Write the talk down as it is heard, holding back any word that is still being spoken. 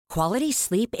Quality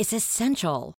sleep is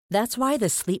essential. That's why the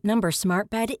Sleep Number Smart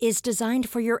Bed is designed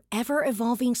for your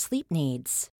ever-evolving sleep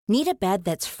needs. Need a bed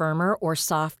that's firmer or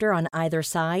softer on either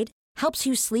side? Helps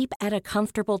you sleep at a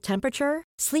comfortable temperature?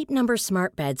 Sleep Number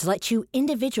Smart Beds let you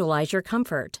individualize your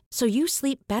comfort, so you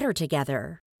sleep better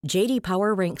together. J.D.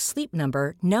 Power ranks Sleep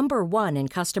Number number 1 in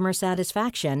customer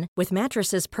satisfaction with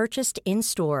mattresses purchased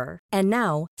in-store. And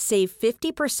now, save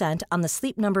 50% on the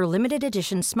Sleep Number Limited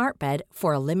Edition Smart Bed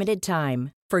for a limited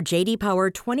time. For J.D. Power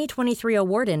 2023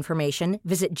 award information,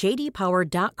 visit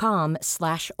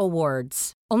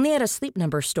jdpower.com/awards. Only at a Sleep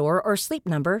Number store or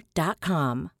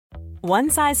sleepnumber.com. One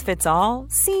size fits all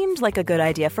seemed like a good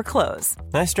idea for clothes.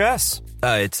 Nice dress.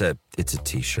 It's a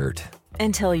t-shirt.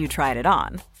 Until you tried it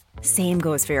on. Same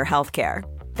goes for your healthcare.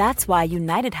 That's why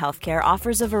United Healthcare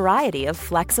offers a variety of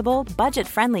flexible,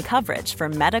 budget-friendly coverage for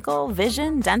medical,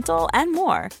 vision, dental, and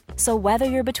more. So whether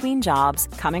you're between jobs,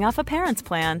 coming off a parent's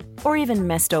plan, or even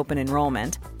missed open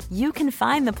enrollment, you can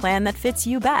find the plan that fits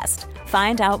you best.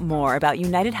 Find out more about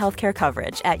United Healthcare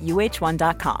coverage at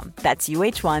uh1.com. That's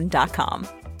uh1.com.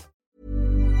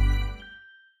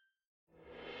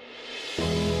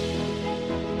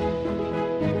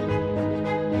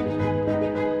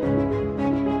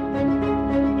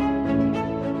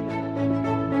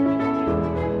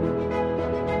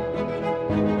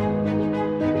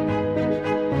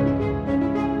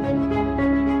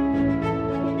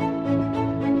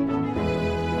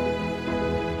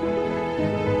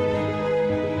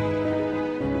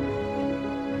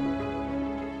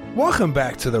 Welcome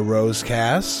back to the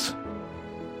Rosecast.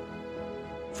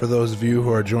 For those of you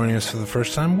who are joining us for the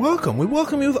first time, welcome. We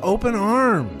welcome you with open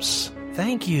arms.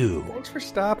 Thank you. Thanks for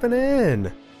stopping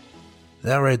in.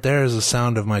 That right there is the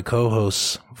sound of my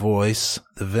co-host's voice,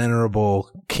 the venerable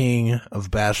king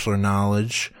of Bachelor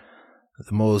knowledge,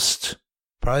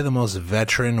 probably the most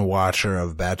veteran watcher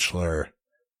of Bachelor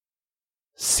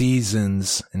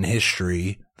seasons in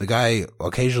history. The guy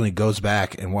occasionally goes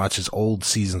back and watches old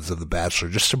seasons of The Bachelor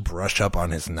just to brush up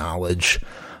on his knowledge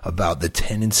about the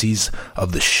tendencies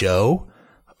of the show.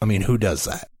 I mean, who does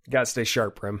that? Gotta stay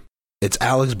sharp, Rim. It's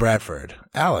Alex Bradford.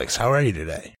 Alex, how are you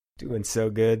today? Doing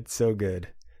so good, so good.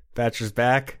 Bachelor's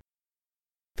back.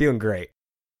 Feeling great.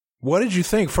 What did you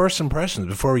think? First impressions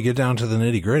before we get down to the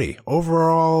nitty gritty.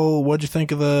 Overall, what'd you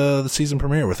think of the season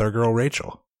premiere with our girl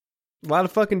Rachel? A lot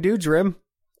of fucking dudes, Rim.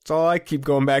 That's all I keep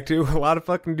going back to. A lot of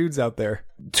fucking dudes out there.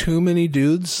 Too many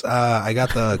dudes. I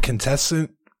got the contestant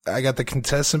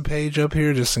page up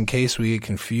here just in case we get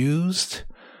confused.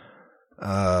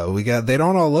 They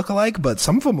don't all look alike, but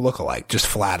some of them look alike, just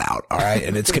flat out. All right.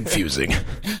 And it's confusing.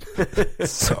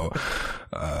 So,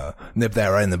 nip that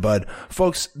right in the bud.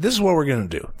 Folks, this is what we're going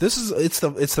to do. It's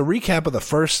the recap of the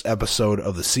first episode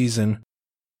of the season.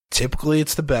 Typically,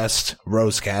 it's the best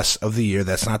Rosecast of the year.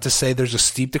 That's not to say there's a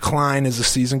steep decline as the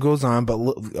season goes on, but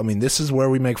look, I mean, this is where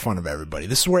we make fun of everybody.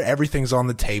 This is where everything's on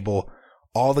the table.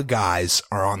 All the guys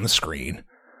are on the screen.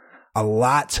 A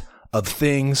lot of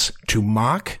things to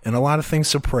mock and a lot of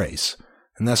things to praise.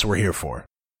 And that's what we're here for.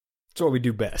 That's what we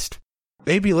do best.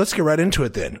 Baby, let's get right into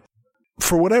it then.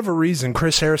 For whatever reason,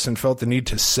 Chris Harrison felt the need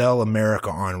to sell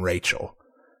America on Rachel.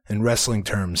 In wrestling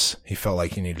terms, he felt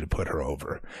like he needed to put her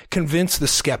over. Convince the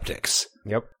skeptics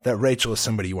that Rachel is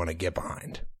somebody you want to get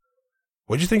behind.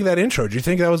 What did you think of that intro? Did you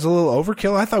think that was a little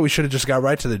overkill? I thought we should have just got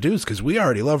right to the dudes because we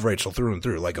already love Rachel through and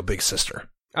through like a big sister.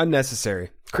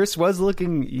 Unnecessary. Chris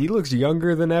he looks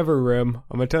younger than ever, Rim.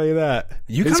 I'm going to tell you that.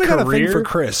 You kind of got a thing for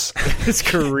Chris. His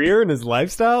career and his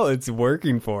lifestyle, it's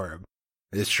working for him.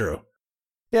 It's true.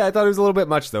 Yeah, I thought it was a little bit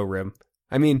much though, Rim.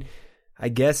 I mean, I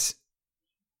guess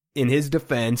in his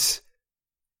defense,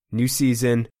 new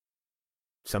season.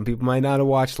 Some people might not have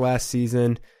watched last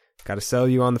season. Got to sell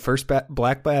you on the first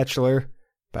Black Bachelorette.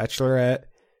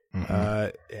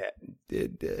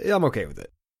 Mm-hmm. I'm okay with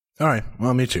it. All right.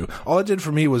 Well, me too. All it did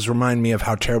for me was remind me of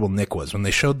how terrible Nick was. When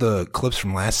they showed the clips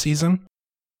from last season,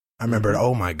 I remembered,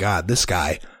 oh my God, this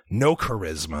guy, no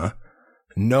charisma.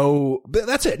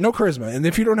 That's it. No charisma. And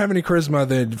if you don't have any charisma,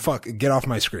 then get off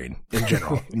my screen in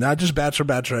general. Not just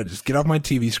Bachelorette, just get off my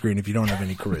TV screen if you don't have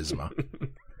any charisma.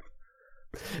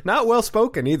 Not well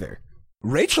spoken either.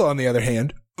 Rachel, on the other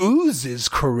hand, oozes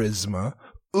charisma,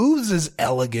 oozes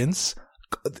elegance.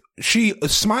 She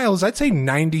smiles, I'd say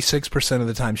 96% of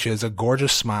the time she has a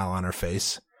gorgeous smile on her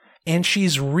face. And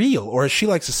she's real, or as she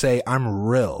likes to say, I'm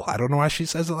real. I don't know why she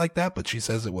says it like that, but she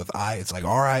says it with I. It's like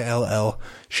R-I-L-L.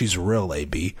 She's real,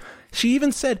 A-B. She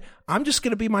even said, I'm just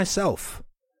going to be myself.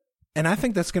 And I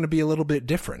think that's going to be a little bit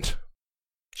different.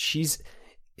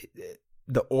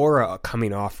 the aura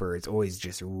coming off her is always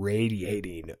just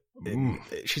radiating.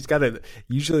 She's got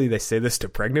usually they say this to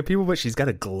pregnant people, but she's got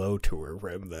a glow to her,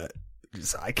 Rim, that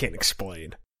just, I can't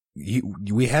explain.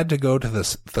 We had to go to the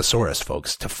thesaurus,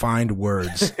 folks, to find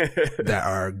words that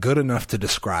are good enough to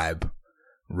describe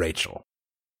Rachel.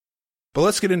 But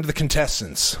let's get into the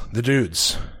contestants, the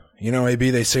dudes. You know, AB,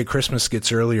 they say Christmas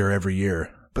gets earlier every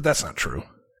year, but that's not true.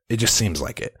 It just seems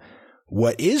like it.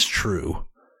 What is true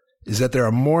is that there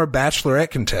are more Bachelorette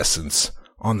contestants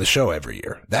on the show every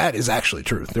year. That is actually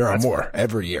true. There are more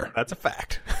every year. That's a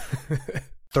fact.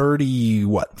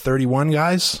 31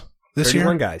 guys this year?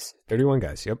 31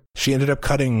 guys, yep. She ended up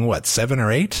cutting, 7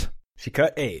 or 8? She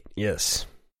cut 8, yes.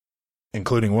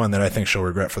 Including one that I think she'll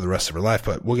regret for the rest of her life,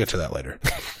 but we'll get to that later.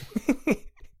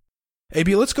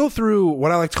 AB, let's go through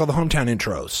what I like to call the hometown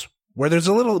intros, where there's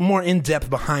a little more in-depth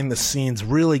behind the scenes,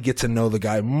 really get to know the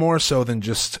guy more so than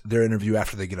just their interview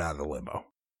after they get out of the limo.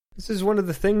 This is one of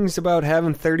the things about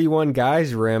having 31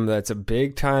 guys, Rim, that's a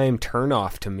big-time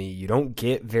turnoff to me. You don't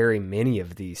get very many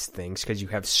of these things because you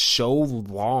have so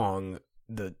long.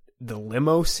 The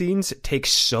limo scenes take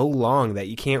so long that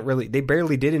you can't really... They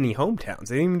barely did any hometowns.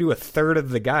 They didn't even do a third of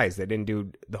the guys. They didn't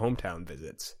do the hometown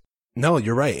visits. No,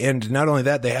 you're right. And not only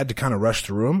that, they had to kind of rush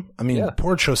through them. I mean,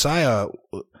 poor Josiah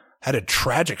had a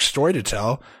tragic story to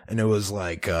tell, and it was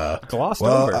like, glossed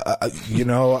over.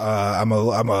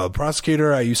 I'm a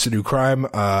prosecutor. I used to do crime.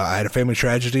 I had a family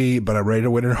tragedy, but I'm ready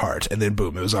to win at heart. And then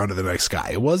boom, it was on to the next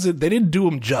guy. They didn't do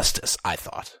him justice, I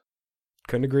thought.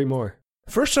 Couldn't agree more.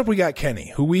 First up, we got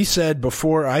Kenny, who we said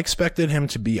before I expected him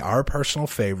to be our personal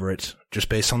favorite, just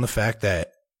based on the fact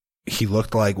that he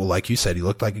looked like, well, like you said, he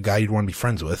looked like a guy you'd want to be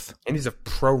friends with. And he's a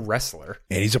pro wrestler.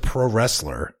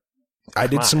 I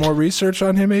did some more research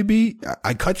on him, AB.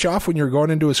 I cut you off when you were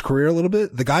going into his career a little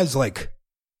bit. The guy's like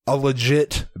a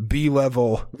legit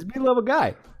B-level. He's a B-level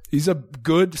guy. He's a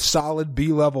good, solid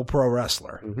B-level pro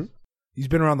wrestler. Mm-hmm. He's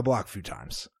been around the block a few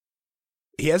times.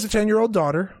 He has a 10-year-old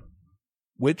daughter,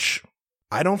 which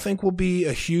I don't think will be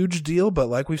a huge deal. But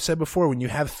like we've said before, when you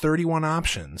have 31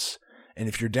 options, and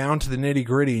if you're down to the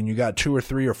nitty-gritty and you got 2 or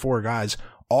 3 or 4 guys,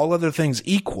 all other things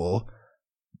equal,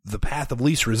 the path of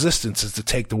least resistance is to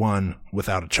take the one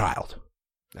without a child.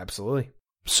 Absolutely.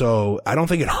 So I don't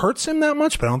think it hurts him that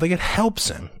much, but I don't think it helps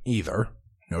him either.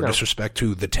 No disrespect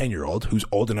to the 10-year-old who's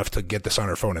old enough to get this on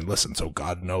her phone and listen, so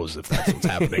God knows if that's what's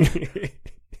happening.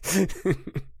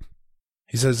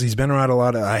 He says he's been around a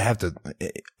lot of,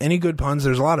 any good puns,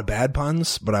 there's a lot of bad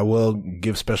puns, but I will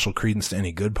give special credence to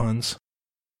any good puns.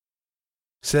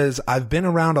 Says, I've been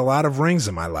around a lot of rings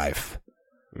in my life,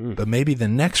 but maybe the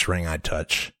next ring I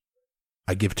touch,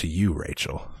 I give to you,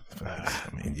 Rachel. I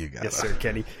mean, you got Yes, sir,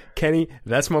 Kenny. Kenny,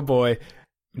 that's my boy.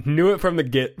 Knew it from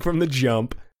the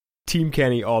jump. Team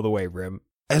Kenny all the way, Rim.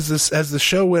 As the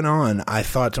show went on, I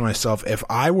thought to myself, if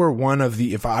I were on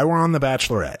The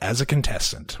Bachelorette as a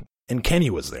contestant and Kenny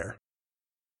was there,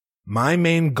 my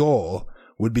main goal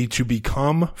would be to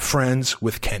become friends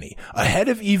with Kenny ahead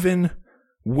of even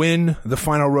win the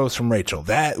final rose from Rachel.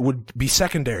 That would be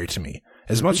secondary to me.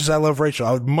 As much as I love Rachel,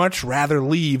 I would much rather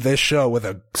leave this show with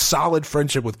a solid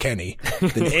friendship with Kenny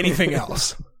than anything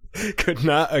else. Could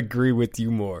not agree with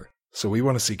you more. So we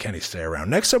want to see Kenny stay around.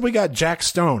 Next up, we got Jack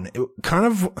Stone. Kind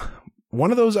of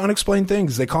one of those unexplained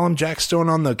things. They call him Jack Stone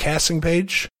on the casting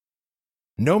page.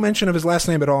 No mention of his last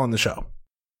name at all in the show.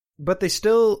 But they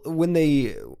still, when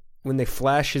they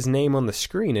flash his name on the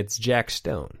screen, it's Jack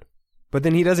Stone. But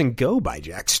then he doesn't go by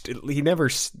Jack. He never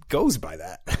goes by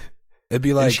that. It'd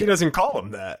be like, and she doesn't call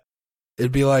him that.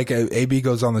 It'd be like AB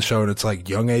goes on the show and it's like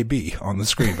young AB on the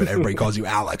screen, but everybody calls you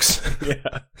Alex.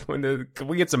 Yeah. Can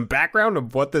we get some background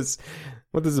of what this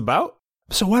is about?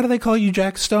 So why do they call you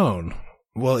Jack Stone?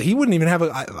 Well, he wouldn't even have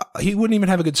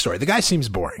a good story. The guy seems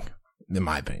boring, in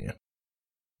my opinion.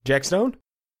 Jack Stone?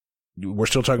 We're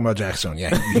still talking about Jack Stone.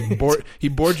 Yeah, he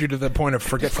bored you to the point of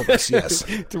forgetfulness. Yes.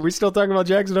 Are we still talking about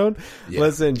Jack Stone? Yeah.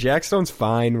 Listen, Jack Stone's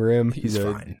fine, Rim. He's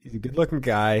fine. He's a good-looking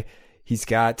guy. He's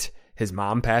got his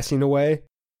mom passing away.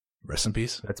 Rest in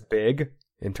peace. That's big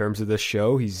in terms of this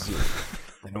show.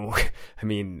 I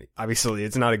mean, obviously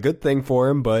it's not a good thing for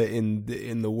him, but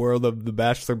in the world of the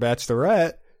Bachelor,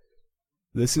 Bachelorette,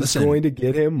 this is going to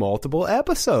get him multiple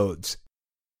episodes.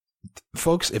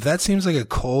 Folks, if that seems like a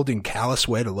cold and callous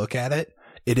way to look at it,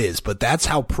 it is, but that's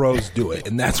how pros do it,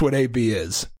 and that's what AB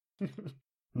is.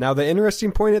 Now, the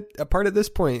interesting part at this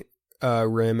point,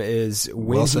 Rim, is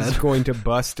when he's going to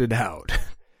bust it out.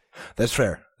 That's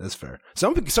fair.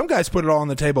 Some guys put it all on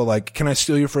the table, like, can I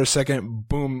steal you for a second?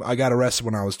 Boom, I got arrested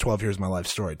when I was 12, here's my life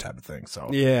story type of thing. So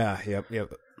yeah, yep.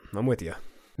 I'm with you.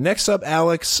 Next up,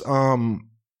 Alex.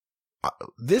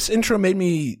 This intro made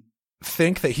me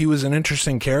think that he was an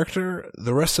interesting character.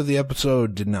 The rest of the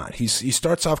episode did not. He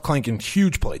starts off clanking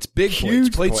huge plates, big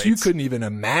plates you couldn't even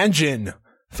imagine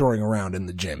throwing around in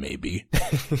the gym, maybe.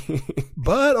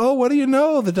 But, what do you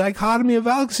know? The dichotomy of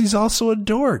Alex, he's also a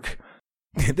dork.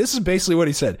 This is basically what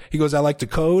he said. He goes, I like to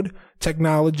code,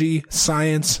 technology,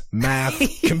 science, math,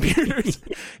 computers,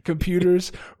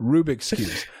 Rubik's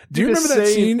Cubes. Do you remember that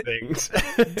scene?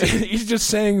 He's just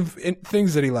saying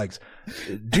things that he likes.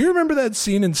 Do you remember that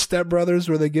scene in Step Brothers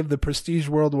where they give the Prestige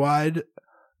Worldwide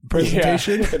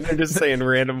presentation? Yeah, and they're just saying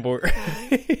random word.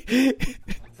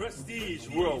 Prestige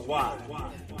Worldwide.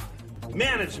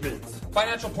 Management.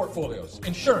 Financial portfolios.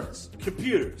 Insurance.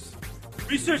 Computers.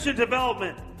 Research and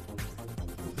development.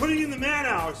 Putting in the man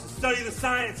hours to study the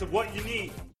science of what you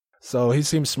need. So he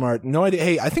seems smart. No idea.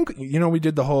 Hey, I think, we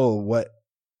did the whole what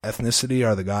ethnicity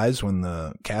are the guys when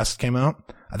the cast came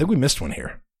out. I think we missed one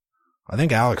here. I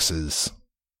think Alex is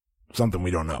something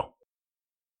we don't know.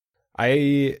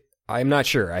 I'm not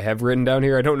sure. I have written down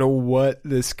here, I don't know what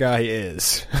this guy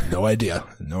is. No idea.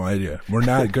 We're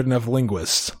not good enough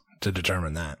linguists to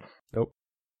determine that. Nope.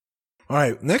 All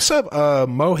right. Next up,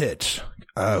 Mohit,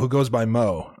 who goes by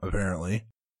Mo, apparently.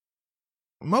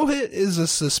 Mohit is a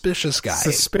suspicious guy.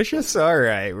 Suspicious? All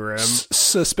right, Rim.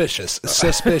 Suspicious.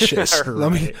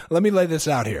 Right. Let me lay this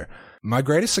out here. My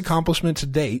greatest accomplishment to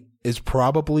date is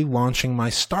probably launching my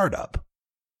startup.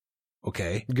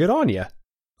 Okay. Good on you.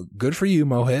 Good for you,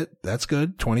 Mohit. That's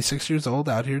good. 26 years old,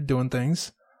 out here doing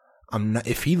things.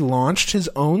 If he launched his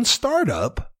own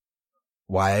startup,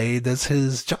 why does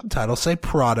his job title say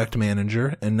product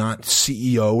manager and not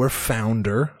CEO or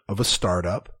founder of a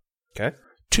startup? Okay.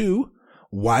 2,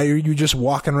 why are you just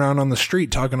walking around on the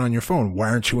street talking on your phone? Why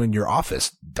aren't you in your office?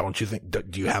 Don't you think,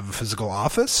 do you have a physical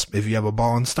office if you have a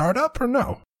ball and startup or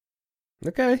no?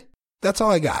 Okay. That's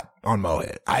all I got on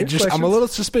Mohit. I'm a little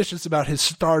suspicious about his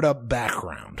startup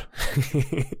background.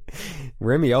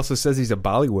 Remy also says he's a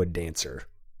Bollywood dancer.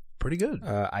 Pretty good.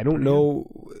 I don't know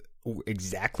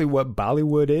exactly what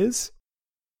Bollywood is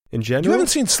in general. You haven't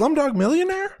seen Slumdog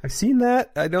Millionaire? I've seen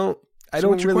that. I don't what's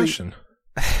really. Your question?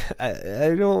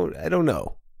 I don't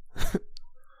know.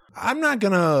 I'm not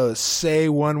gonna say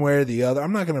one way or the other.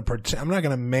 I'm not gonna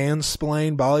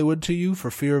mansplain Bollywood to you for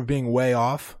fear of being way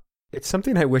off. It's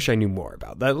something I wish I knew more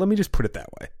about. Let me just put it that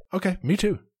way. Okay, me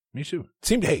too. It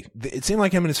seemed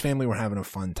like him and his family were having a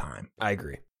fun time. I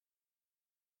agree.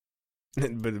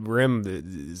 But Rim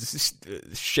is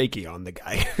shaky on the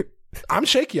guy. I'm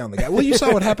shaky on the guy. Well, you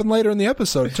saw what happened later in the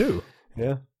episode too.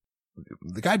 Yeah.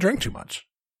 The guy drank too much.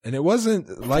 And it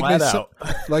wasn't like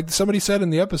like somebody said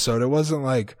in the episode, it wasn't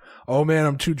like, oh man,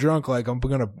 I'm too drunk, like I'm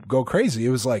going to go crazy.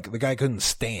 It was like the guy couldn't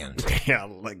stand. Yeah,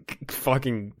 like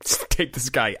fucking take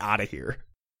this guy out of here.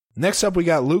 Next up, we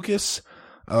got Lucas,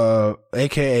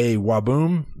 aka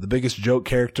Waboom, the biggest joke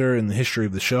character in the history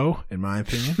of the show, in my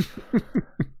opinion.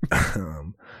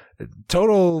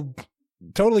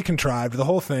 Totally contrived, the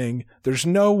whole thing. There's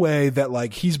no way that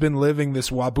like he's been living this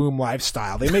Waboom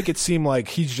lifestyle. They make it seem like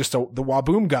he's just the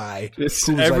Waboom guy who's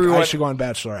like, I should go on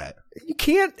Bachelorette. You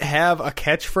can't have a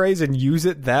catchphrase and use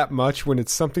it that much when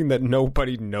it's something that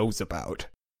nobody knows about.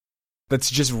 That's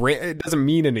just it doesn't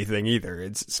mean anything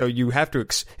either. So you have to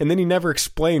and then he never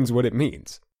explains what it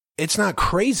means. It's not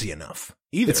crazy enough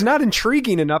either. It's not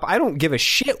intriguing enough. I don't give a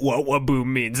shit what Waboom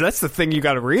means. That's the thing you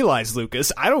got to realize,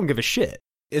 Lucas. I don't give a shit.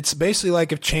 It's basically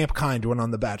like if Champ Kind went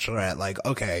on The Bachelorette, like,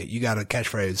 okay, you got a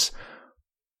catchphrase.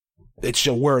 It's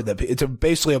a word it's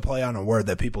basically a play on a word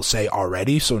that people say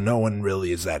already, so no one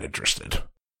really is that interested.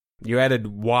 You added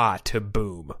 "wah" to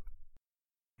 "boom,"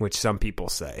 which some people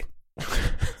say.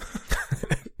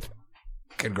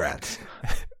 Congrats.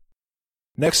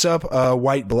 Next up,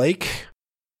 White Blake.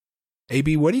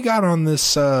 AB, what do you got on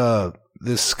this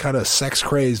this kind of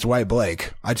sex-crazed White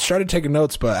Blake? I started taking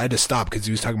notes, but I had to stop because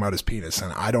he was talking about his penis,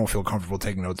 and I don't feel comfortable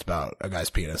taking notes about a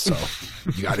guy's penis, so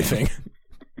you got anything?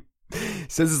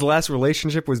 Says his last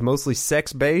relationship was mostly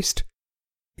sex-based.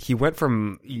 He's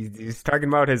talking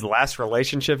about his last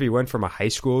relationship. He went from a high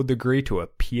school degree to a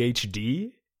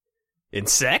PhD in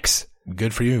sex.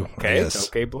 Good for you. Okay, yes.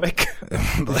 Okay, Blake.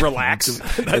 Relax.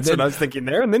 That's what I was thinking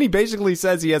there. And then he basically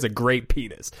says he has a great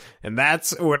penis. And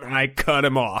that's when I cut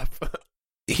him off.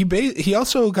 He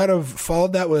also kind of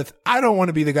followed that with, I don't want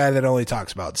to be the guy that only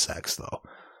talks about sex, though.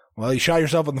 Well, you shot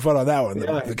yourself in the foot on that one.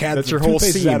 Yeah, the cat, that's your whole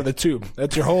scene. Out of the tube.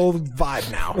 That's your whole vibe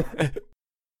now.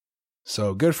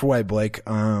 So good for White Blake. If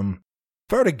I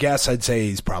were to guess, I'd say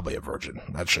he's probably a virgin.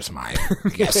 That's just my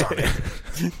guess on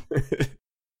it.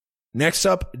 Next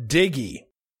up, Diggy.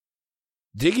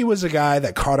 Diggy was a guy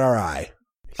that caught our eye.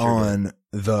 on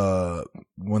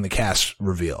when the cast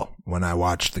reveal, when I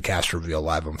watched the cast reveal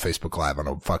live on Facebook Live on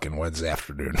a fucking Wednesday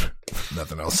afternoon.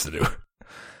 Nothing else to do.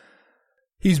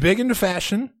 He's big into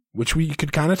fashion, which we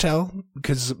could kind of tell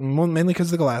mainly because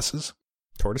of the glasses.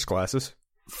 Tortoise glasses.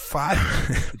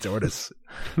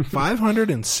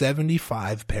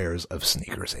 575 pairs of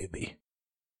sneakers, AB.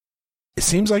 It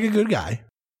seems like a good guy,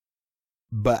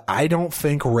 but I don't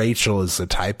think Rachel is the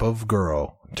type of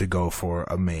girl to go for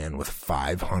a man with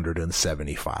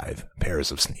 575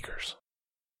 pairs of sneakers.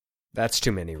 That's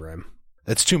too many, Rim.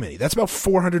 That's too many. That's about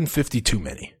 450 too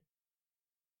many.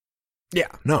 Yeah.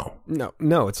 No,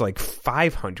 it's like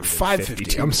 550.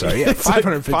 550. I'm sorry. Yeah,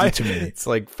 550 too many. It's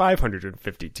like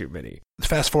 550 too many.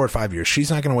 Fast forward 5 years. She's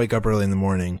not going to wake up early in the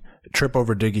morning, trip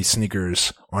over Diggy's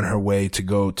sneakers on her way to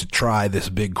go to try this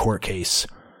big court case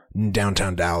in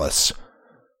downtown Dallas.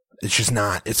 It's just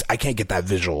not. I can't get that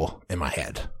visual in my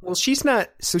head. Well, she's not.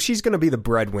 So she's going to be the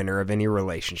breadwinner of any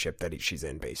relationship that she's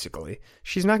in, basically.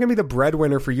 She's not going to be the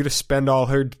breadwinner for you to spend all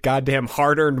her goddamn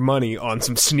hard-earned money on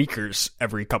some sneakers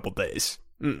every couple days.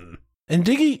 Mm-mm. And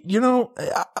Diggy,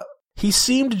 he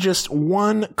seemed just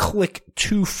one click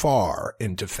too far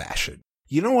into fashion.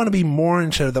 You don't want to be more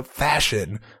into the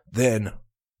fashion than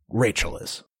Rachel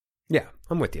is. Yeah,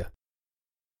 I'm with you.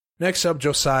 Next up,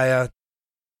 Josiah.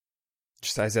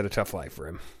 Josiah's had a tough life for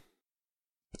him.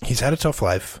 He's had a tough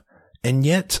life, and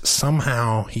yet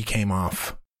somehow he came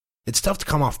off. It's tough to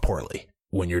come off poorly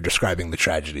when you're describing the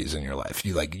tragedies in your life.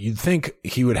 You'd think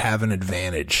he would have an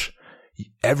advantage.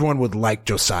 Everyone would like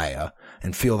Josiah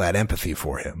and feel that empathy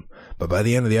for him. But by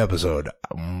the end of the episode,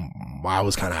 I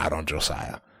was kind of out on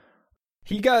Josiah.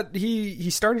 He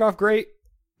started off great.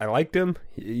 I liked him.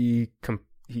 He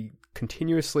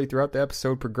continuously throughout the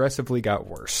episode progressively got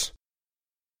worse.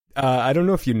 I don't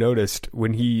know if you noticed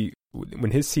when his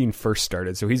scene first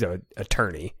started. So he's an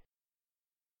attorney.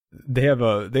 They have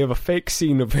a fake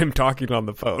scene of him talking on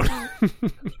the phone.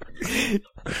 He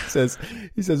says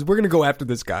we're gonna go after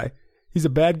this guy. He's a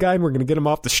bad guy, and we're gonna get him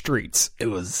off the streets. It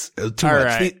was too all much.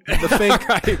 Right. The fake all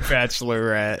right,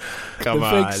 Bachelorette. Come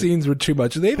on. The fake scenes were too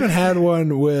much. They even had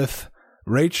one with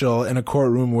Rachel in a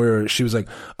courtroom where she was like,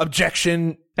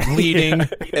 objection, leading, yeah.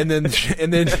 and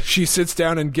then she sits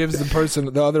down and gives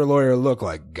the other lawyer a look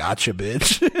like, gotcha,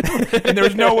 bitch. And there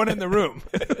was no one in the room.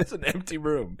 It's an empty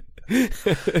room.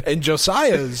 And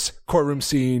Josiah's courtroom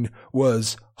scene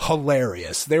was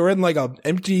hilarious. They were in like a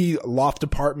empty loft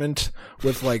apartment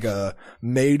with like a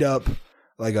made up,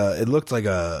 it looked like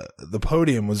the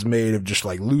podium was made of just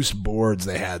like loose boards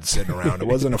they had sitting around. It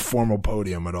wasn't a formal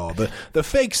podium at all. The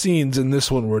fake scenes in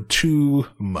this one were too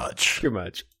much. Too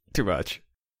much.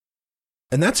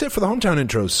 And that's it for the hometown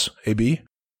intros, AB.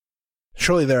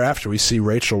 Shortly thereafter, we see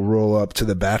Rachel roll up to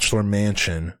the Bachelor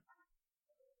mansion,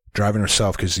 driving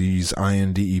herself because he's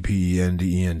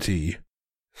INDEPENDENT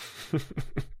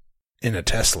in a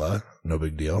Tesla. No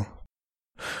big deal.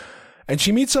 And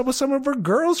she meets up with some of her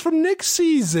girls from Nick's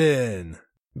season.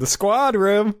 The squad,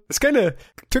 Rim. This kind of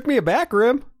took me aback,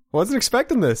 Rim. Wasn't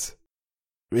expecting this.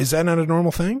 Is that not a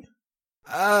normal thing?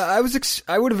 I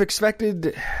would have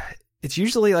expected. It's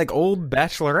usually like old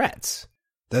bachelorettes.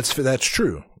 That's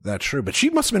true. That's true. But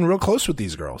she must have been real close with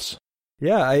these girls.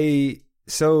 Yeah,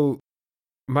 so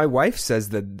my wife says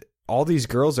that all these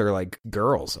girls are like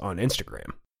girls on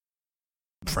Instagram.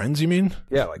 Friends, you mean?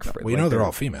 Yeah, like we know they're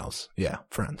all females. Yeah,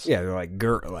 friends. Yeah, they're like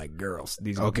girls.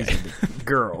 These are okay. These are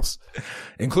girls,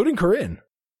 including Corinne.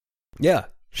 Yeah,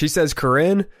 she says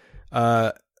Corinne,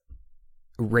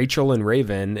 Rachel, and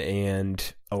Raven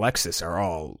and Alexis are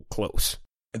all close.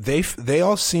 They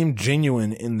all seem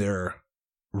genuine in their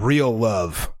real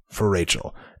love for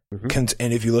Rachel. Mm-hmm.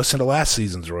 And if you listen to last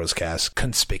season's Rosecast,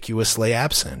 conspicuously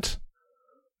absent,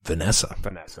 Vanessa.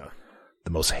 The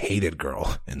most hated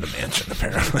girl in the mansion,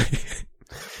 apparently.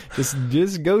 This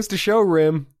just goes to show,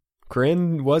 Rim.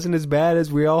 Corinne wasn't as bad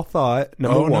as we all thought.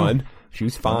 Number one. No. She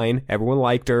was fine. Everyone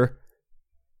liked her.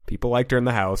 People liked her in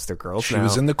the house. They're girls now. She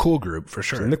was in the cool group, for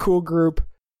sure. She was in the cool group.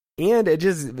 And it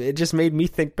just made me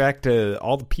think back to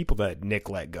all the people that Nick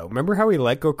let go. Remember how he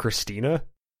let go Christina?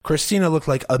 Christina looked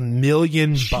like $1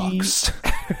 million bucks.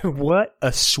 What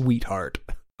a sweetheart.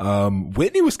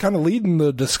 Whitney was kind of leading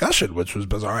the discussion, which was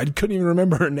bizarre. I couldn't even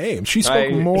remember her name. She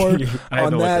spoke more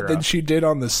on that than she did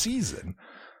on the season.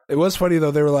 It was funny,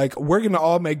 though. They were like, we're going to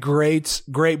all make great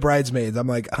bridesmaids. I'm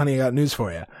like, honey, I got news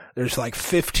for you. There's like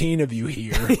 15 of you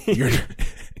here.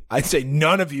 I'd say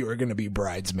none of you are going to be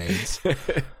bridesmaids.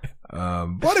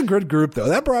 What a good group, though.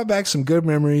 That brought back some good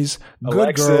memories. Good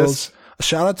Alexis. girls.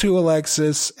 Shout out to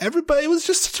Alexis. Everybody, it was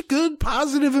just such a good,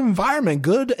 positive environment,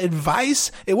 good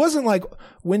advice. It wasn't like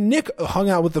when Nick hung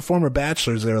out with the former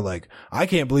bachelors, they were like, I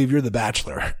can't believe you're the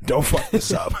bachelor. Don't fuck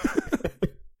this up.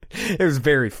 It was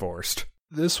very forced.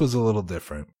 This was a little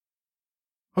different.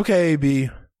 Okay, AB,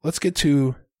 let's get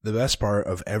to the best part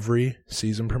of every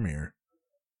season premiere,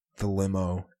 the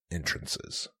limo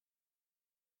entrances.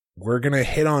 We're going to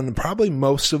hit on probably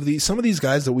most of these. Some of these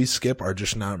guys that we skip are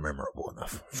just not memorable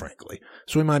enough, frankly.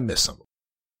 So we might miss some.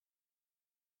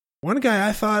 One guy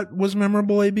I thought was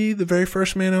memorable, AB, the very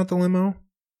first man out the limo,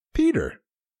 Peter.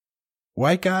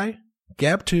 White guy,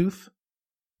 gap tooth,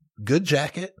 good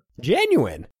jacket.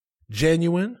 Genuine.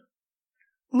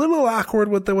 Little awkward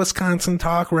with the Wisconsin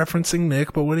talk referencing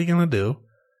Nick, but what are you going to do?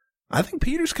 I think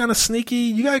Peter's kind of sneaky.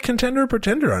 You got a contender or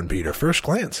pretender on Peter, first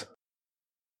glance.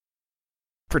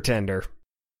 Pretender.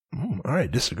 All right,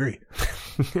 disagree.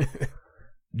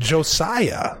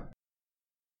 Josiah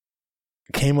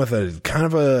came with a kind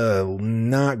of a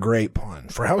not great pun.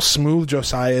 For how smooth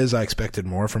Josiah is, I expected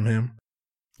more from him.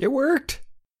 It worked.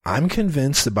 I'm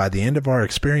convinced that by the end of our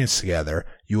experience together,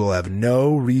 you will have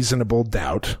no reasonable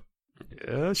doubt.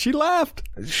 She laughed.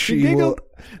 She giggled.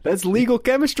 That's legal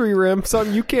chemistry, Rim.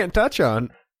 Something you can't touch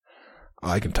on.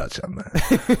 I can touch on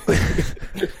that.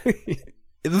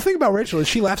 The thing about Rachel is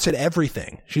she laughs at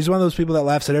everything. She's one of those people that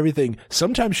laughs at everything.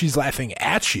 Sometimes she's laughing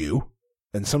at you,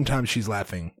 and sometimes she's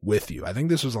laughing with you. I think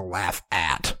this was a laugh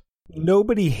at.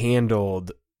 Nobody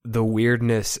handled the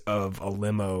weirdness of a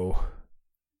limo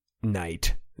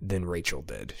night than Rachel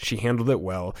did. She handled it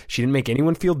well. She didn't make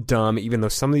anyone feel dumb, even though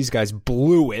some of these guys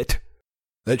blew it.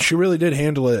 That she really did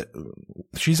handle it.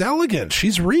 She's elegant.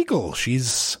 She's regal.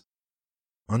 She's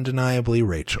undeniably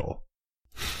Rachel.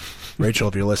 Rachel,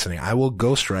 if you're listening, I will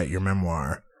ghostwrite your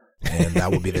memoir, and that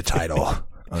will be the title.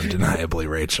 Undeniably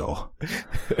Rachel.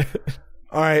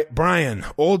 All right, Brian,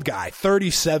 old guy,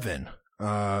 37.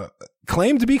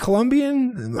 Claimed to be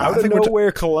Colombian. Out of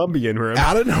nowhere Colombian.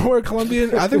 Out of nowhere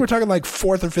Colombian. I think we're talking like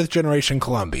 4th or 5th generation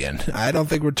Colombian. I don't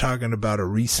think we're talking about a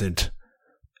recent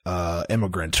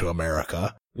immigrant to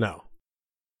America. No.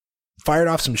 Fired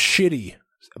off some shitty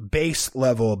base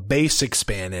level basic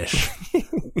Spanish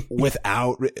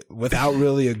without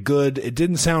really a good. It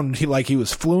didn't sound like he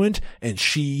was fluent, and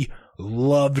she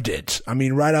loved it. I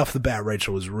mean, right off the bat,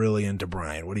 Rachel was really into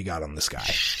Brian. What do you got on this guy?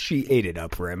 She ate it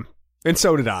up, Rim. And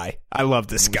so did I. I love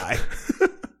this guy.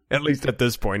 At least at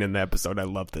this point in the episode, I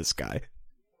love this guy.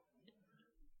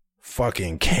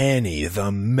 Fucking Kenny,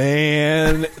 the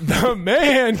man,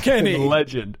 Kenny.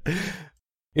 Legend.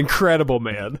 Incredible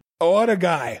man. What a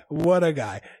guy.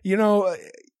 You know,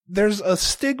 there's a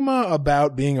stigma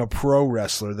about being a pro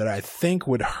wrestler that I think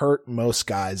would hurt most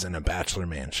guys in a bachelor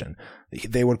mansion.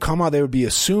 They would come out, they would be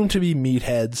assumed to be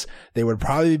meatheads. They would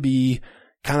probably be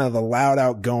kind of the loud,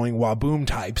 outgoing waboom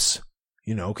types,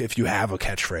 you know, if you have a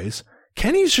catchphrase.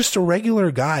 Kenny's just a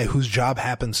regular guy whose job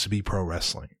happens to be pro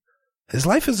wrestling. His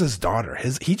life is his daughter.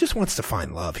 He just wants to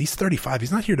find love. He's 35.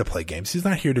 He's not here to play games. He's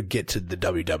not here to get to the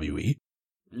WWE.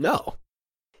 No.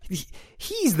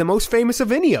 He's the most famous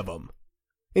of any of them.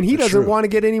 And he doesn't want to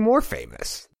get any more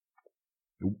famous.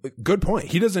 Good point.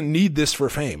 He doesn't need this for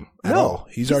fame at all.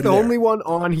 He's already the there. only one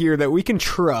on here that we can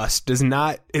trust is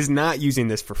not using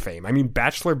this for fame. I mean,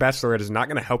 Bachelorette is not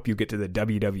going to help you get to the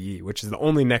WWE, which is the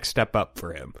only next step up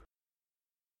for him.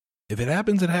 If it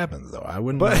happens, it happens, though. I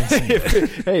wouldn't mind saying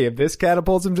hey, if this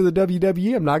catapults him to the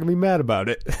WWE, I'm not going to be mad about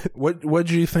it. What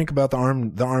did you think about the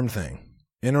arm thing?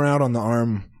 In or out on the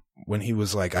arm when he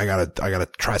was like, I gotta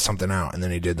try something out, and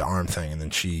then he did the arm thing, and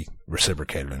then she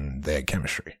reciprocated, and they had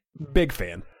chemistry. Big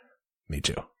fan. Me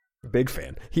too. Big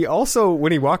fan. He also,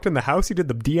 when he walked in the house, he did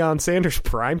the Deion Sanders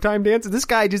primetime dance. This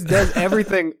guy just does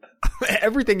everything.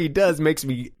 Everything he does makes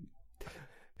me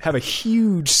have a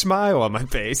huge smile on my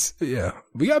face. Yeah.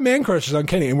 We got man crushes on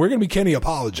Kenny, and we're going to be Kenny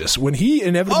apologists. When he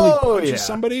inevitably punches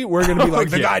somebody, we're going to be like,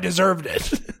 the guy deserved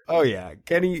it. Oh, yeah.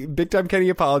 Kenny, big time Kenny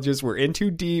apologists. We're in too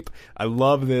deep. I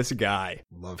love this guy.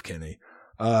 Love Kenny.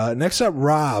 Next up,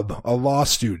 Rob, a law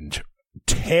student.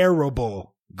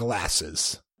 Terrible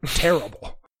glasses.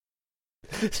 Terrible.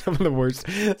 Some of the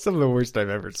worst I've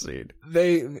ever seen.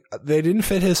 They didn't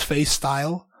fit his face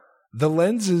style. The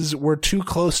lenses were too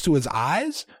close to his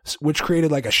eyes, which created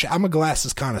like I'm a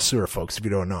glasses connoisseur, folks. If you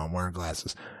don't know, I'm wearing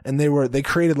glasses, and they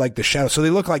created like the shadow, so they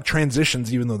look like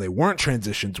transitions, even though they weren't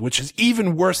transitions, which is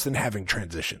even worse than having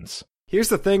transitions. Here's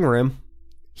the thing, Rim.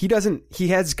 He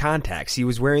has contacts. He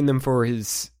was wearing them for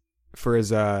his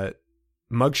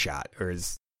mugshot or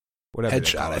his whatever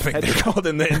headshot. I think they're called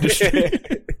in the industry.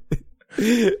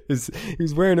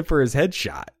 He's wearing it for his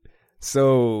headshot.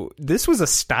 So this was a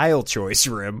style choice,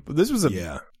 Rim. This was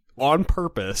a on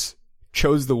purpose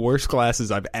chose the worst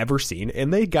classes I've ever seen,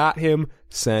 and they got him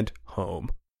sent home.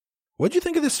 What'd you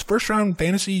think of this first round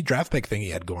fantasy draft pick thing he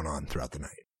had going on throughout the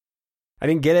night? I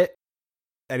didn't get it.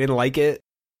 I didn't like it.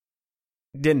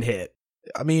 Didn't hit.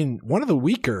 I mean, one of the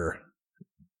weaker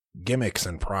gimmicks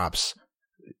and props,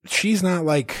 she's not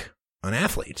like an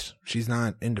athlete. She's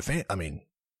not into I mean,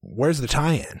 where's the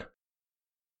tie-in?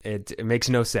 It makes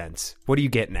no sense. What are you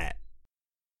getting at?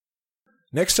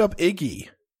 Next up, Iggy.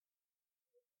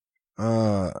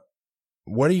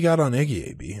 What do you got on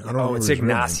Iggy, AB? I don't know. It's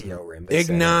Ignacio.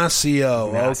 Ignacio.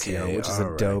 Okay, which is a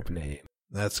all dope right. name.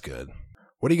 That's good.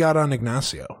 What do you got on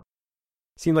Ignacio?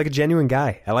 Seemed like a genuine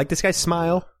guy. I like this guy's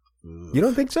smile. You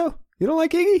don't think so? You don't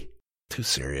like Iggy? Too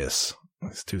serious.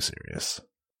 It's too serious.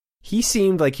 He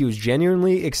seemed like he was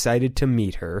genuinely excited to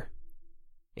meet her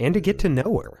and to get to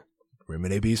know her. Rim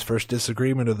and AB's first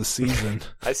disagreement of the season.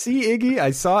 I see Iggy.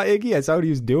 I saw Iggy. I saw what he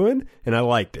was doing, and I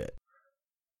liked it.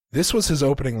 This was his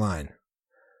opening line.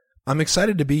 I'm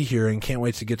excited to be here and can't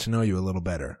wait to get to know you a little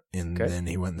better. And then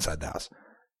he went inside the house.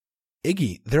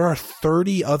 Iggy, there are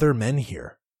 30 other men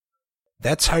here.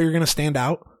 That's how you're going to stand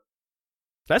out?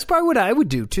 That's probably what I would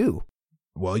do, too.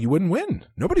 Well, you wouldn't win.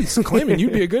 Nobody's claiming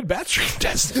you'd be a good battery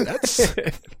tester.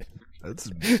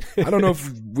 That's I don't know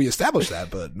if we established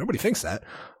that, but nobody thinks that.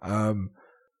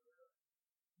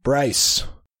 Bryce,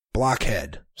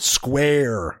 blockhead,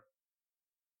 square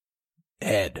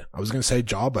head. I was going to say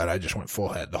jaw, but I just went full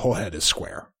head. The whole head is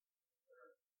square.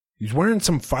 He's wearing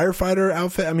some firefighter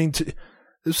outfit. I mean,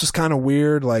 this is kind of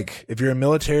weird. Like, if you're a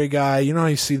military guy, you know how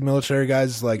you see the military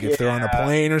guys, like, if they're on a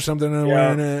plane or something and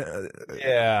wearing it?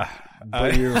 Yeah.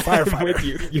 But you're a firefighter.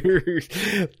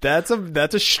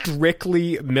 That's a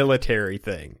strictly military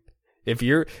thing. If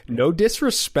you're, no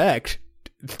disrespect,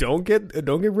 don't get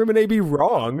Rim and AB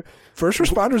wrong. First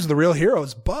responders are the real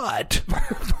heroes, but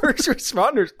first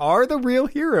responders are the real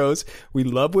heroes. We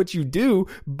love what you do,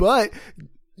 but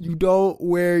you don't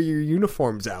wear your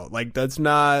uniforms out. Like, that's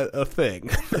not a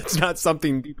thing. That's not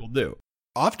something people do.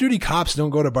 Off-duty cops don't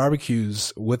go to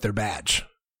barbecues with their badge.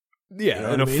 Yeah, you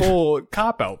know in a full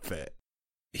cop outfit.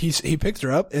 He picked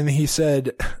her up and he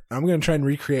said, I'm going to try and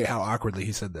recreate how awkwardly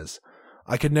he said this.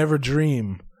 I could never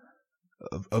dream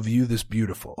of you this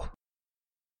beautiful.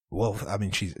 Well, I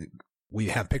mean, we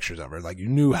have pictures of her. Like, you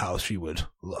knew how she would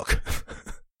look.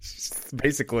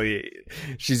 Basically,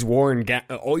 she's worn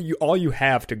all you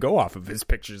have to go off of is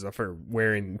pictures of her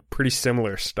wearing pretty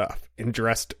similar stuff and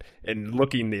dressed and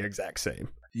looking the exact same.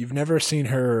 You've never seen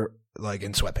her like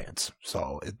in sweatpants,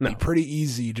 so it'd be pretty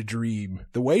easy to dream.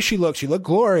 The way she looked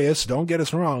glorious, don't get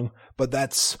us wrong, but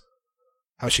that's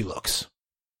how she looks.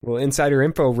 Well, insider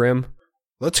info, Rim.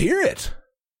 Let's hear it.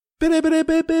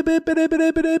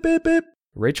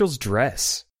 Rachel's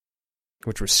dress,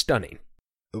 which was stunning.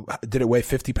 Did it weigh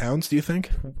 50 pounds, do you think?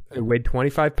 It weighed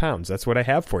 25 pounds. That's what I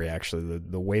have for you, actually.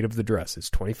 The weight of the dress is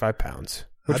 25 pounds.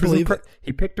 I believe it.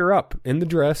 He picked her up in the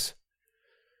dress.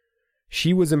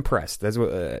 She was impressed. That's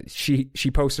what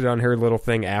she posted on her little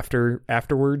thing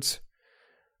afterwards,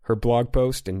 her blog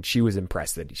post, and she was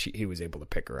impressed that he was able to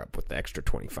pick her up with the extra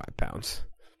 25 pounds.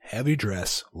 Heavy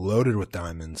dress, loaded with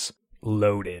diamonds.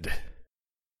 Loaded.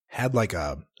 Had like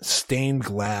a stained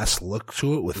glass look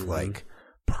to it with like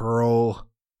pearl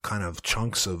kind of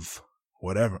chunks of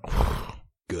whatever.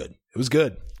 Good. It was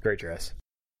good. Great dress.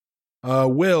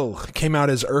 Will came out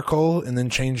as Urkel and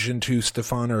then changed into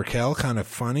Stefan Urkel. Kind of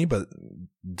funny, but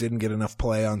didn't get enough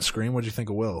play on screen. What do you think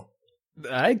of Will?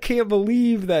 I can't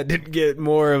believe that didn't get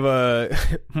more of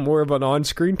an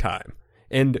on-screen time.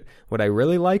 And what I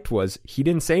really liked was he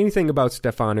didn't say anything about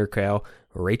Stefan Urkel.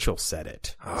 Rachel said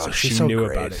it. Oh, so she's she so knew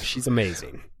great. about it. She's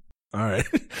amazing. All right.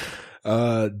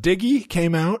 Diggy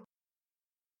came out.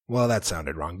 Well, that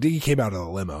sounded wrong. Diggy came out of the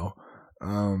limo.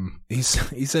 He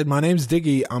said, "My name's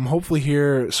Diggy. I'm hopefully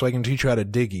here so I can teach you how to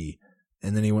diggy."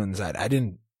 And then he went inside. I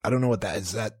don't know what that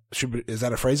is. Is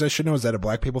that a phrase I should know? Is that a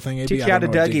black people thing? Teach you how to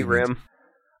Dougie, Rim.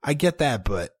 I get that,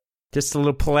 but just a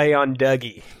little play on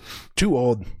Dougie. Too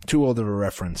old of a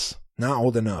reference. Not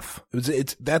old enough.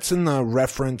 That's in the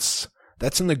reference.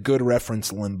 That's in the good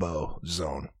reference limbo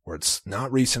zone where it's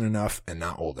not recent enough and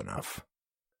not old enough.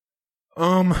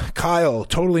 Kyle,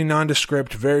 totally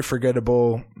nondescript, very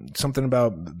forgettable. Something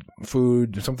about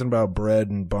food, something about bread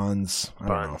and buns. I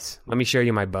don't know. Let me show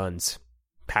you my buns.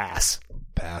 Pass.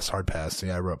 Pass, hard pass.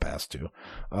 Yeah, I wrote pass too.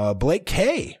 Blake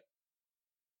K.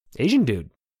 Asian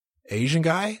dude. Asian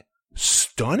guy.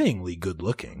 Stunningly good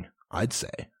looking, I'd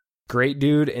say. Great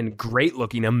dude and great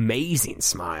looking, amazing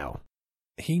smile.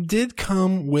 He did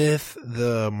come with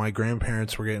my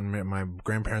grandparents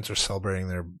are celebrating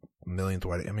their millionth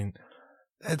wedding. I mean,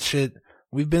 that shit,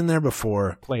 We've been there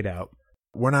before. Played out.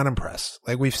 We're not impressed.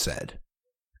 Like we've said,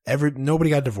 nobody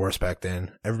got divorced back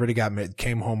then. Everybody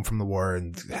came home from the war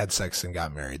and had sex and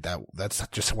got married. That's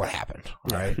just what happened.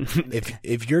 All right.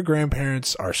 if your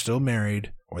grandparents are still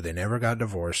married or they never got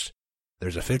divorced,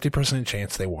 there's a 50%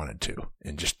 chance they wanted to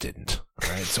and just didn't. All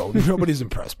right. So nobody's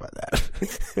impressed by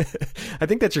that. I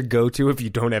think that's your go-to if you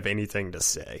don't have anything to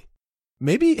say.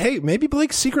 Maybe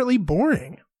Blake's secretly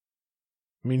boring.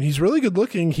 I mean, he's really good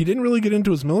looking. He didn't really get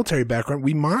into his military background.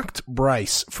 We mocked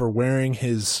Bryce for wearing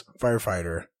his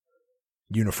firefighter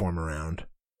uniform around.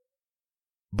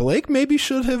 Blake maybe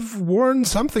should have worn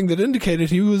something that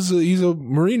indicated he's a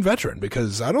Marine veteran,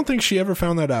 because I don't think she ever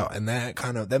found that out, and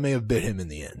that may have bit him in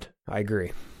the end. I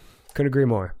agree. Couldn't agree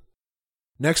more.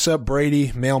 Next up,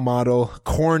 Brady, male model,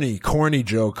 corny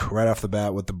joke right off the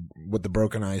bat with the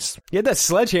broken ice. You had that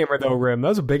sledgehammer though, Rim. That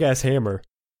was a big ass hammer.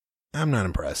 I'm not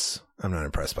impressed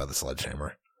by the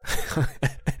sledgehammer.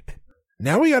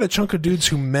 Now we got a chunk of dudes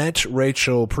who met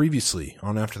Rachel previously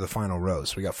on After the Final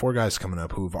Rose. We got 4 guys coming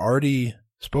up who've already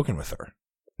spoken with her.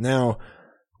 Now,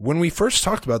 when we first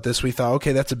talked about this, we thought,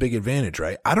 okay, that's a big advantage,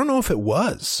 right? I don't know if it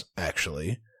was,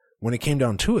 actually, when it came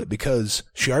down to it, because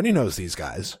she already knows these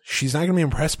guys. She's not going to be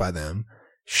impressed by them.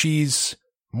 She's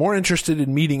more interested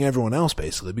in meeting everyone else,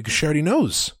 basically, because she already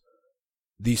knows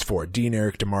these 4, Dean,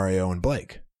 Eric, DeMario, and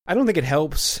Blake. I don't think it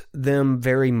helps them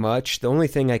very much. The only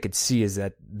thing I could see is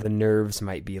that the nerves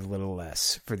might be a little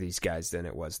less for these guys than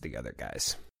it was the other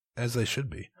guys. As they should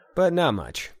be. But not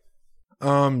much.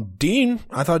 Dean,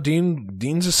 I thought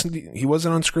he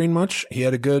wasn't on screen much. He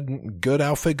had a good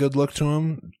outfit, good look to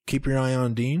him. Keep your eye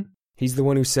on Dean. He's the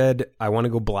one who said, I want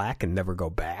to go black and never go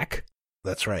back.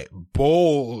 That's right.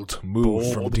 Bold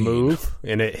move from Dean.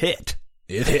 And it hit.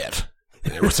 It hit.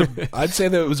 I'd say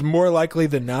that it was more likely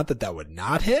than not that would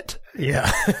not hit.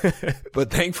 Yeah.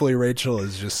 But thankfully, Rachel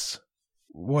is just,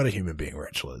 what a human being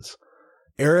Rachel is.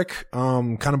 Eric,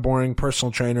 kind of boring,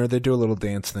 personal trainer. They do a little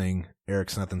dance thing.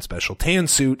 Eric's nothing special. Tan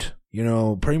suit.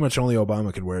 Pretty much only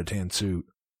Obama could wear a tan suit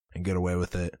and get away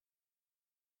with it.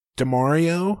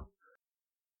 DeMario.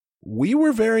 We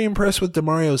were very impressed with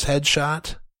DeMario's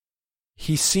headshot.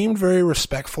 He seemed very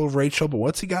respectful of Rachel, but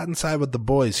once he got inside with the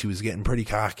boys, he was getting pretty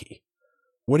cocky.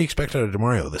 What do you expect out of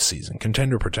DeMario this season?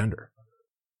 Contender, pretender?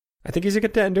 I think he's a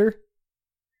contender.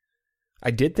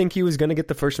 I did think he was going to get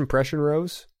the first impression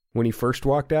rose when he first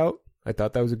walked out. I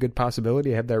thought that was a good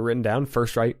possibility. I have that written down.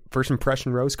 First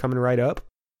impression rose coming right up.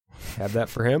 Have that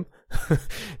for him.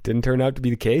 Didn't turn out to be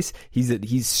the case.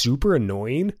 He's super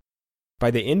annoying.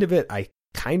 By the end of it, I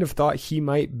kind of thought he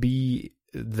might be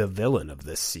the villain of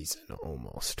this season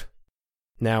almost.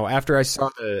 Now, after I saw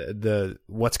the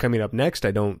what's coming up next,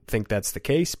 I don't think that's the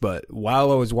case. But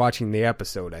while I was watching the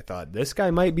episode, I thought this guy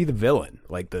might be the villain,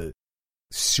 like the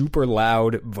super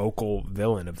loud vocal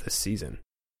villain of this season.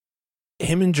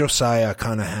 Him and Josiah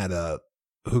kind of had a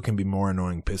who can be more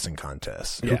annoying pissing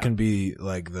contest. Yeah. Who can be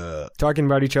like talking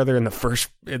about each other in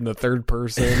the third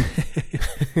person.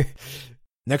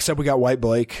 Next up, we got White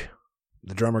Blake,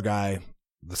 the drummer guy,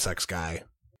 the sex guy.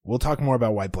 We'll talk more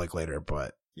about White Blake later,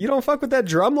 but you don't fuck with that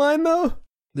drum line though?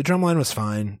 The drum line was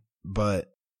fine,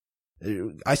 but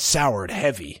I soured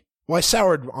heavy. Well, I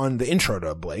soured on the intro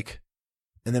to Blake.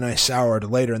 And then I soured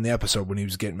later in the episode when he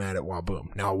was getting mad at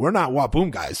Waboom. Now, we're not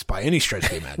Waboom guys by any stretch of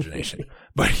the imagination.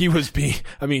 But he was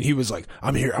like,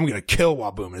 I'm here, I'm going to kill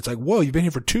Waboom. And it's like, whoa, you've been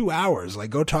here for 2 hours. Like,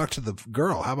 go talk to the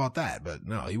girl. How about that? But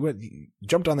no, he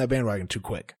jumped on that bandwagon too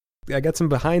quick. I got some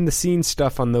behind the scenes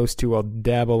stuff on those two I'll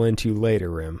dabble into later,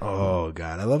 Rim. Oh,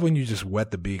 God. I love when you just wet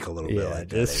the beak a little bit like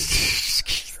that.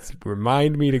 Just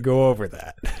remind me to go over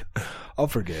that. I'll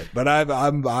forget, but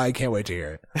I can't wait to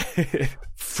hear it.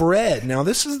 Fred. Now,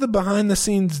 this is the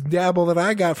behind-the-scenes dabble that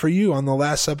I got for you on the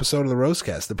last episode of the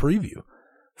Rosecast, the preview.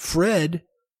 Fred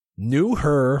knew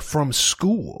her from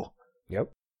school.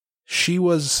 Yep. She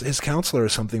was his counselor or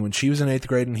something when she was in 8th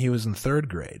grade and he was in 3rd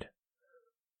grade.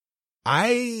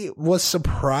 I was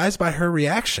surprised by her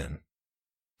reaction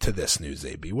to this news,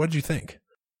 AB. What did you think?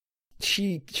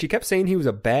 She kept saying he was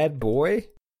a bad boy.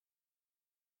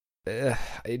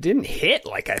 It didn't hit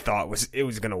like I thought it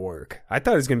was going to work. I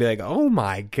thought it was going to be like, oh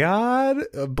my God,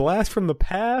 a blast from the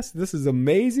past. This is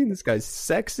amazing. This guy's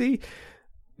sexy.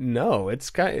 No,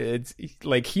 it's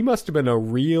like he must have been a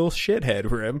real shithead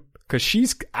for him because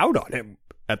she's out on him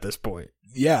at this point.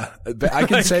 Yeah, I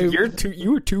can say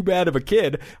you were too bad of a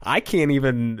kid. I can't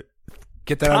even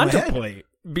get that out of my head. Contemplate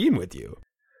being with you.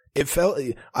 It felt,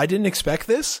 I didn't expect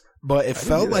this. But it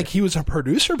felt like he was a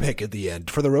producer pick at the end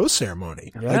for the rose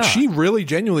ceremony. Yeah. Like she really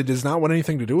genuinely does not want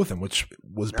anything to do with him, which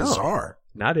was bizarre.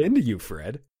 Not into you,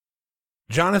 Fred.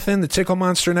 Jonathan, the tickle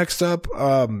monster, next up.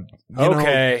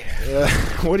 Okay.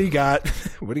 What do you got?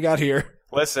 What do you got here?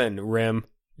 Listen, Rim,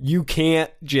 you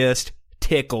can't just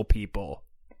tickle people.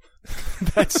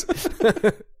 That's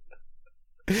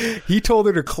He told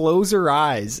her to close her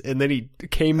eyes, and then he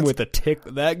came with a tick.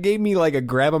 That gave me like a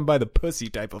grab him by the pussy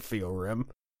type of feel, Rim.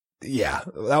 Yeah,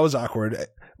 that was awkward.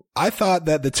 I thought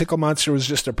that the tickle monster was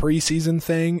just a preseason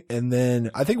thing, and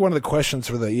then I think one of the questions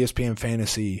for the ESPN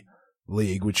Fantasy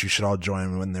League, which you should all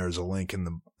join when there's a link in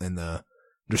the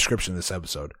description of this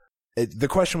episode, the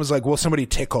question was like, will somebody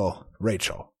tickle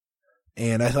Rachel?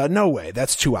 And I thought, no way,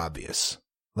 that's too obvious.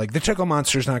 Like, the tickle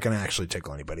monster's not going to actually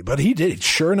tickle anybody. But he did it.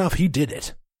 Sure enough, he did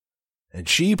it. And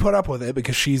she put up with it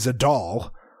because she's a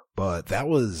doll. But that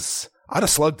was... I'd have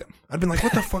slugged him. I'd been like,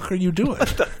 what the fuck are you doing?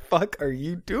 What the fuck are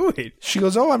you doing? She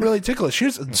goes, oh, I'm really ticklish.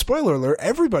 Here's spoiler alert,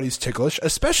 everybody's ticklish,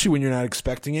 especially when you're not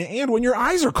expecting it and when your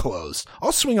eyes are closed.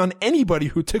 I'll swing on anybody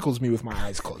who tickles me with my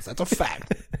eyes closed. That's a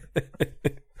fact.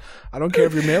 I don't care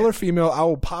if you're male or female. I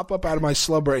will pop up out of my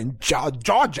slumber and jaw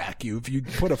jack you if you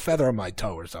put a feather on my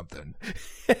toe or something.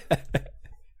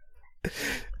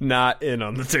 Not in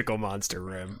on the tickle monster,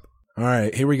 Rim. All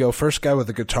right, here we go. First guy with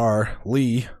the guitar,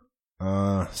 Lee.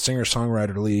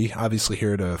 Singer-songwriter Lee, obviously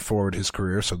here to forward his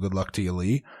career, so good luck to you,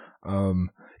 Lee.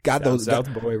 Got those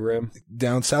South boy, Rim.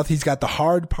 Down south, he's got the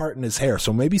hard part in his hair,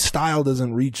 so maybe the style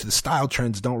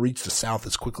trends don't reach the south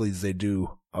as quickly as they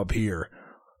do up here.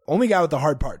 Only guy with the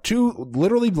hard part.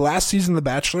 Literally last season of The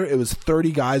Bachelor, it was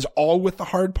 30 guys all with the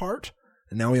hard part,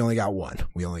 and now we only got one.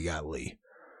 We only got Lee.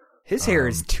 His hair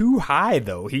is too high,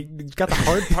 though. He's got the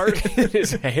hard part in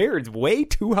his hair. It's way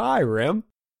too high, Rim.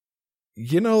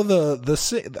 You know, the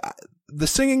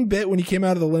singing bit when he came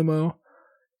out of the limo,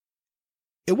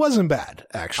 it wasn't bad,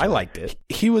 actually. I liked it.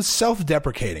 He was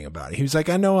self-deprecating about it. He was like,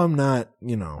 I know I'm not,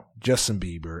 Justin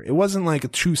Bieber. It wasn't like a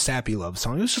true sappy love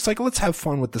song. It was just like, let's have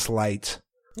fun with this light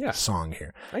song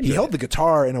here. He held the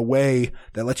guitar in a way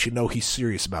that lets you know he's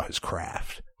serious about his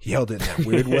craft. He held it in that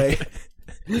weird way.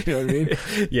 You know what I mean?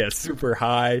 Yeah, super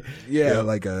high. Yeah,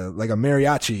 like a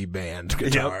mariachi band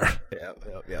guitar.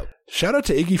 Yep. Shout out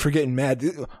to Iggy for getting mad.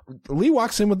 Lee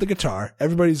walks in with the guitar.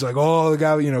 Everybody's like, oh, the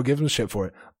guy, gives him shit for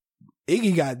it.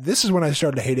 This is when I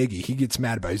started to hate Iggy. He gets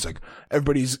mad about it. He's like,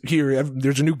 everybody's here.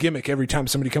 There's a new gimmick every time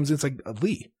somebody comes in. It's like,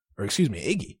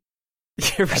 Iggy.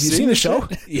 Have you seen the show?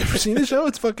 You ever seen the show?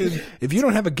 It's fucking, if you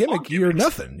don't have a gimmick, you're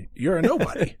nothing. You're a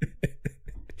nobody.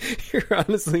 You're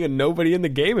honestly a nobody in the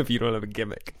game if you don't have a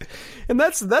gimmick. And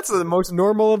that's the most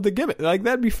normal of the gimmick. Like,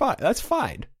 that'd be fine. That's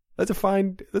fine.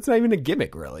 That's not even a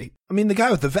gimmick, really. I mean, the guy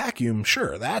with the vacuum,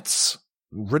 sure, that's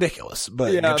ridiculous.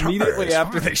 But yeah, immediately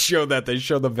after they show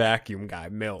the vacuum guy,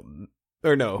 Milton.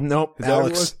 Or no. Nope,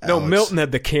 Alex. No, Milton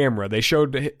had the camera. They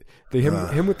showed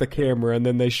him with the camera, and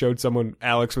then they showed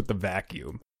Alex with the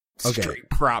vacuum. Straight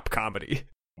prop comedy.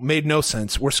 Made no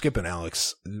sense. We're skipping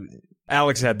Alex.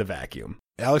 Alex had the vacuum.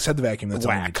 That's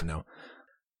all I need to know.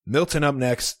 Milton up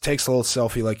next, takes a little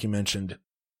selfie like you mentioned.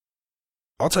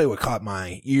 I'll tell you what caught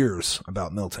my ears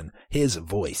about Milton. His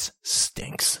voice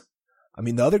stinks. I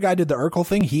mean, the other guy did the Urkel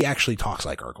thing. He actually talks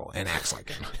like Urkel and acts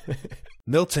like him.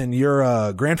 Milton,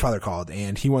 your grandfather called,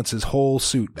 and he wants his whole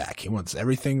suit back. He wants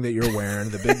everything that you're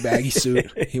wearing, the big baggy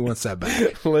suit. He wants that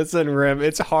back. Listen, Rim,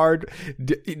 it's hard.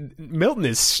 Milton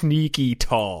is sneaky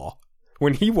tall.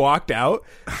 When he walked out,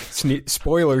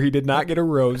 spoiler, he did not get a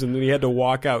rose, and then he had to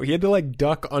walk out. He had to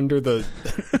duck under the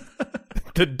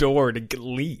door to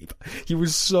leave. He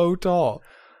was so tall.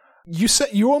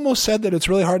 You almost said that it's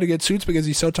really hard to get suits because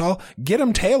he's so tall. Get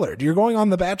him tailored. You're going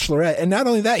on The Bachelorette, and not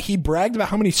only that, he bragged about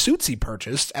how many suits he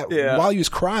purchased while he was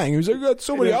crying. He was like, "I got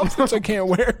so many outfits I can't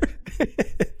wear."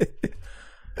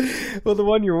 Well, the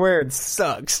one you're wearing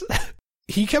sucks.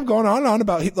 He kept going on and on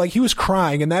about, he was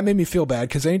crying, and that made me feel bad,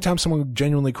 because anytime someone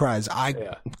genuinely cries,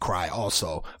 I cry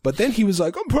also. But then he was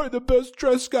like, I'm probably the best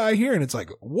dressed guy here. And it's like,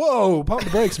 whoa, pump the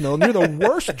brakes, Milton. You're the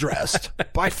worst dressed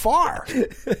by far.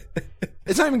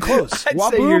 It's not even close.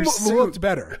 Waboom looked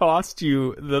better. Cost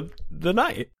you the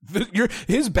night.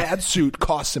 His bad suit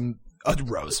cost him a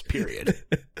rose, period.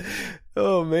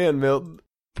 Oh, man, Milton.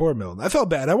 Poor Milton. I felt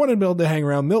bad. I wanted Milton to hang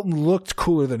around. Milton looked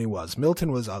cooler than he was.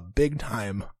 Milton was a big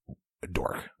time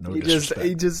dork. No disrespect.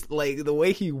 He just the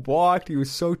way he walked, he was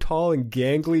so tall and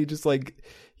gangly.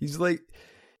 He's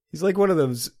like one of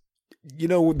those,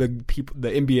 the people, the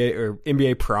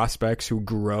NBA prospects who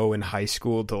grow in high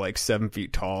school to 7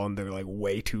 feet tall, and they're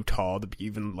way too tall to be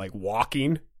even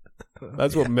walking.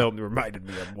 That's what Milton reminded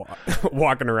me of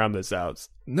walking around this house.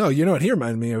 No, you know what he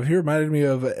reminded me of? He reminded me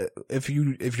of, if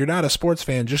you're not a sports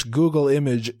fan, just Google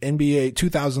image NBA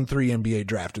 2003 NBA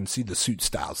draft and see the suit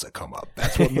styles that come up.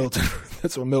 That's what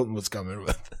Milton was coming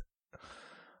with.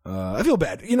 I feel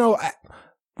bad.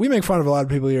 We make fun of a lot of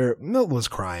people here. Milt was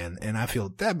crying, and I feel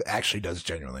that actually does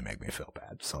genuinely make me feel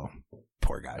bad. So,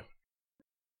 poor guy.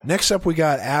 Next up, we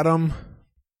got Adam,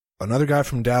 another guy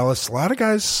from Dallas. A lot of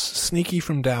guys sneaky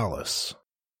from Dallas.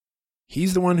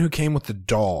 He's the one who came with the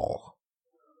doll,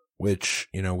 which,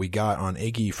 we got on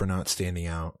Iggy for not standing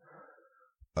out.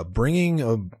 Bringing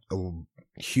a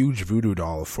huge voodoo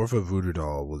doll, a 4-foot voodoo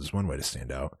doll, was one way to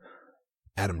stand out.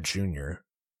 Adam Jr.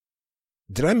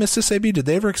 Did I miss this, AB? Did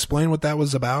they ever explain what that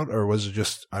was about, or was it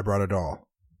just, I brought a doll?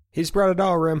 He's brought a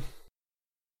doll, Rim.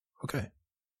 Okay.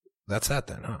 That's that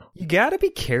then, huh? You gotta be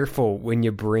careful when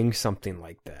you bring something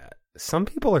like that. Some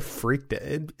people are freaked out.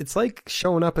 It's like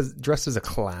showing up dressed as a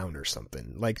clown or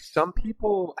something. Like, some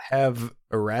people have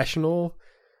irrational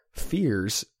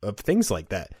fears of things like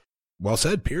that. Well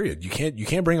said, period. You can't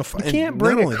bring a... You can't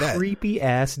bring a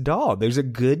creepy-ass doll. There's a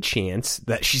good chance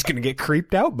that she's going to get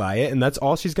creeped out by it, and that's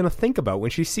all she's going to think about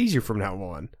when she sees you from now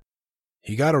on.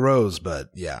 He got a rose, but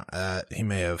yeah, he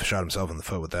may have shot himself in the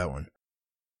foot with that one.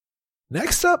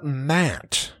 Next up,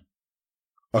 Matt.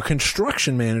 A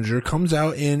construction manager comes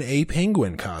out in a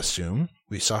penguin costume.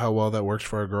 We saw how well that worked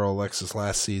for our girl Alexis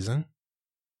last season.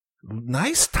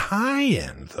 Nice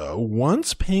tie-in, though.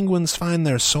 Once penguins find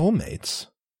their soulmates,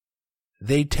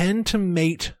 they tend to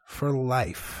mate for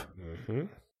life. Mm-hmm.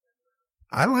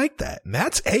 I like that.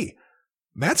 Matt's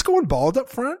going bald up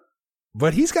front,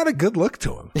 but he's got a good look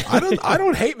to him. I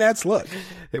don't hate Matt's look.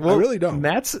 Well, I really don't.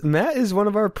 Matt is one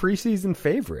of our preseason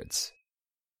favorites.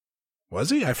 Was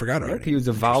he? I forgot already. Yep, he was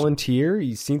a volunteer.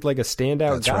 He seemed like a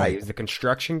standout guy. Right. He was a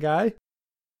construction guy.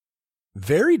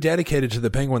 Very dedicated to the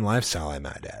penguin lifestyle, I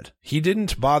might add. He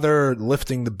didn't bother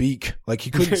lifting the beak. Like,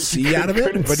 he couldn't see out of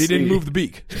it, but he didn't move the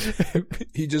beak.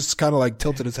 He just kind of like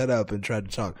tilted his head up and tried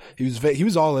to talk. He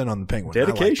was all in on the penguin.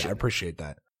 Dedication. I appreciate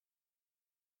that.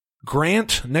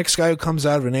 Grant, next guy who comes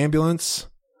out of an ambulance.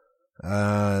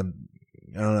 I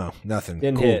don't know. Nothing.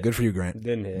 Didn't cool. hit. Good for you, Grant.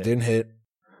 Didn't hit.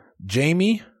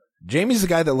 Jamie's the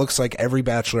guy that looks like every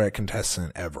Bachelorette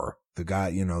contestant ever. The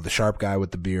guy, the sharp guy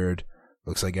with the beard.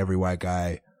 Looks like every white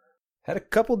guy. Had a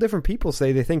couple different people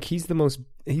say they think he's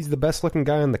the best looking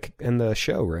guy in the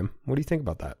show, Rim. What do you think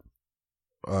about that?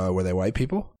 Were they white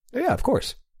people? Yeah, of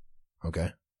course.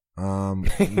 Okay.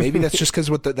 Maybe that's just because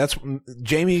that's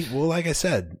Jamie. Well, like I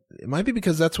said, it might be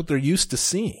because that's what they're used to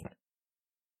seeing.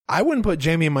 I wouldn't put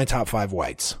Jamie in my top 5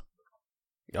 whites.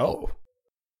 Oh.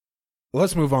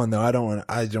 Let's move on though. I don't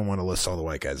want to list all the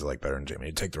white guys I like better than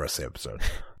Jamie. Take the rest of the episode.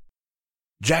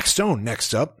 Jack Stone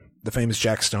next up. The famous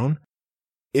Jack Stone.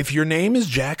 If your name is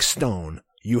Jack Stone,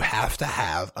 you have to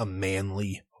have a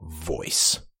manly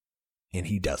voice. And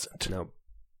he doesn't. Nope.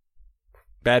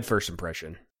 Bad first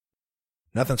impression.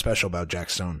 Nothing special about Jack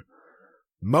Stone.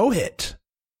 Mohit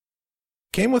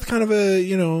came with kind of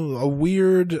a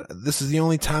weird, this is the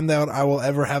only time that I will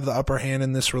ever have the upper hand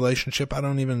in this relationship. I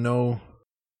don't even know.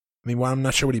 I mean, well, I'm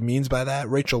not sure what he means by that.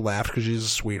 Rachel laughed because she's a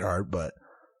sweetheart, but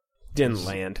didn't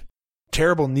land.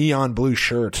 Terrible neon blue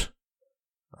shirt.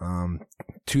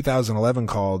 2011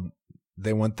 called.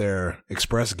 They want their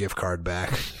Express gift card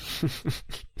back.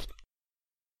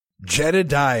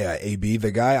 Jedediah, AB,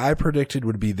 the guy I predicted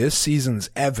would be this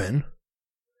season's Evan,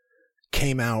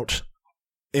 came out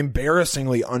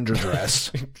embarrassingly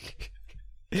underdressed.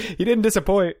 He didn't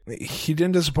disappoint.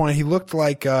 He looked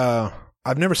like,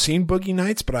 I've never seen Boogie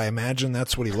Nights, but I imagine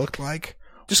that's what he looked like.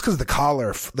 Just because the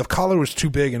collar was too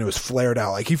big and it was flared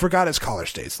out. Like, he forgot his collar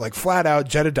stays. Like, flat out,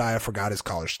 Jedediah forgot his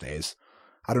collar stays.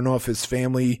 I don't know if his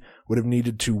family would have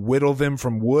needed to whittle them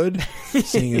from wood,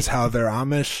 seeing as how they're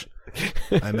Amish,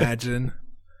 I imagine.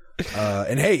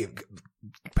 And hey,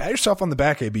 pat yourself on the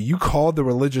back, AB. You called the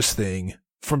religious thing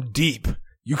from deep.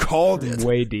 You called it.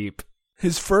 Way deep.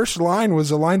 His first line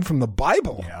was a line from the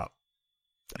Bible. Yeah.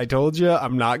 I told you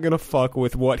I'm not going to fuck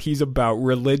with what he's about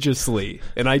religiously,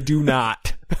 and I do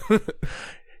not.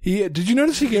 Did you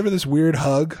notice he gave her this weird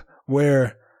hug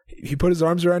where he put his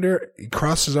arms around her, he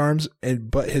crossed his arms,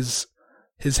 but his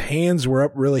hands were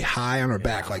up really high on her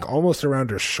back, like almost around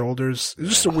her shoulders. It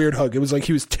was just a weird hug. It was like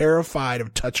he was terrified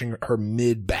of touching her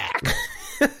mid-back.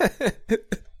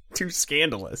 Too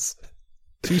scandalous.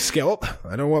 Too scalp.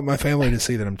 I don't want my family to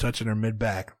see that I'm touching her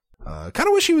mid-back. Kind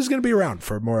of wish he was going to be around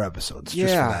for more episodes.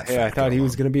 Yeah, I thought he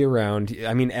was going to be around.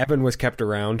 I mean, Evan was kept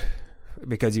around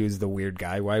because he was the weird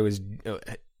guy. Why was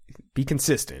be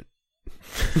consistent?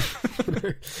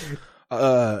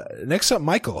 Next up,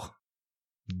 Michael.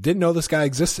 Didn't know this guy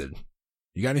existed.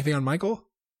 You got anything on Michael?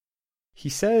 He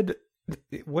said,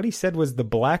 what he said was, the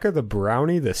blacker the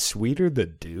brownie, the sweeter the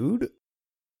dude.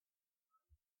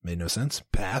 Made no sense.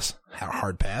 Pass.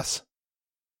 Hard pass.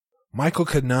 Michael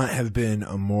could not have been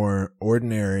a more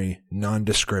ordinary,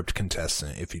 nondescript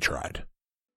contestant if he tried.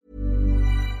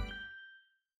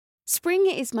 Spring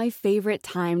is my favorite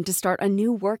time to start a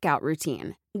new workout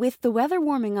routine. With the weather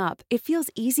warming up, it feels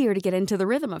easier to get into the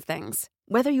rhythm of things.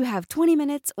 Whether you have 20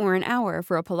 minutes or an hour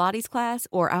for a Pilates class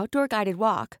or outdoor guided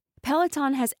walk,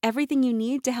 Peloton has everything you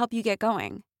need to help you get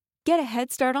going. Get a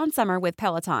head start on summer with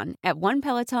Peloton at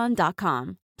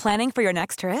onepeloton.com. Planning for your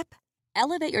next trip?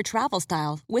 Elevate your travel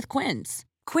style with Quince.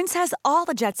 Quince has all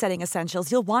the jet-setting essentials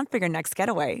you'll want for your next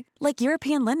getaway, like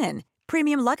European linen,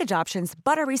 premium luggage options,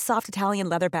 buttery soft Italian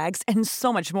leather bags, and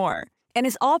so much more. And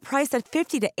is all priced at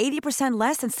 50 to 80%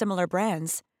 less than similar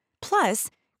brands. Plus,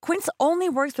 Quince only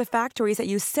works with factories that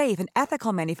use safe and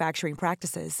ethical manufacturing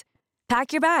practices.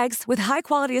 Pack your bags with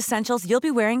high-quality essentials you'll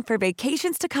be wearing for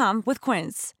vacations to come with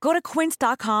Quince. Go to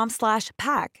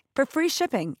quince.com/pack for free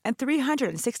shipping and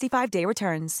 365-day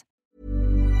returns.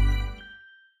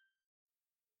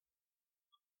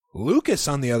 Lucas,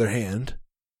 on the other hand,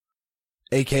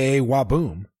 aka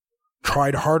Waboom,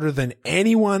 tried harder than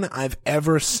anyone I've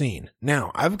ever seen.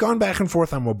 Now, I've gone back and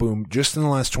forth on Waboom just in the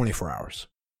last 24 hours.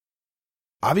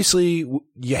 Obviously,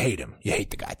 you hate him. You hate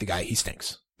the guy. The guy, he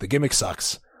stinks. The gimmick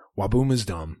sucks. Waboom is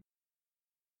dumb.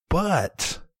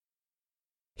 But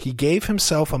he gave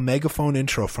himself a megaphone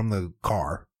intro from the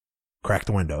car, cracked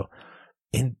the window,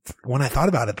 and when I thought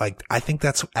about it, like, I think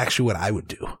that's actually what I would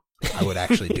do. I would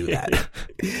actually do that.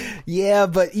 Yeah,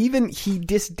 but even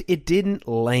it didn't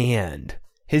land.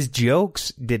 His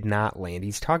jokes did not land.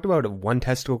 He's talked about one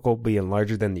testicle being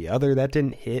larger than the other. That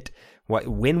didn't hit.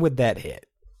 When would that hit?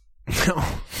 No,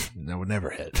 that would never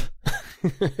hit.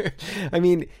 I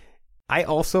mean, I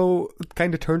also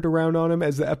kind of turned around on him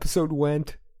as the episode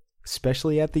went,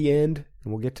 especially at the end,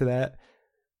 and we'll get to that.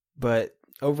 But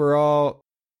overall,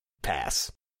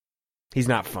 pass. He's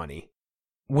not funny.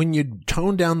 When you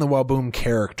tone down the Waboom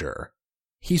character,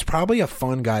 he's probably a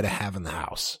fun guy to have in the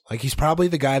house. Like, he's probably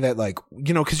the guy that, like,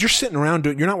 you know, because you're sitting around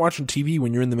you're not watching TV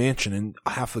when you're in the mansion and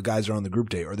half the guys are on the group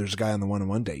date, or there's a guy on the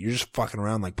one-on-one date. You're just fucking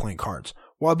around, like, playing cards.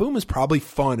 Waboom is probably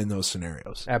fun in those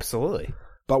scenarios. Absolutely.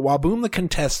 But Waboom, the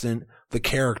contestant, the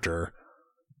character,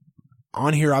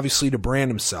 on here obviously to brand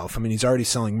himself. I mean, he's already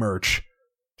selling merch.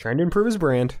 Trying to improve his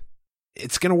brand.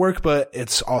 It's going to work, but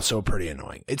it's also pretty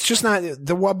annoying. It's just not,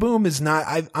 the Waboom is not,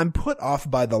 I'm put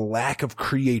off by the lack of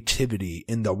creativity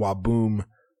in the Waboom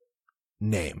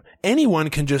name. Anyone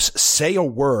can just say a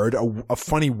word, a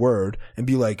funny word, and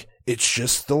be like, it's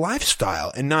just the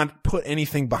lifestyle, and not put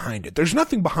anything behind it. There's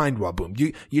nothing behind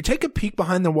Waboom. You take a peek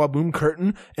behind the Waboom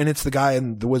curtain, and it's the guy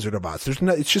in The Wizard of Oz.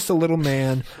 It's just a little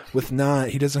man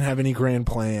he doesn't have any grand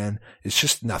plan. It's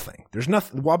just nothing. There's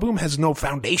nothing. Waboom has no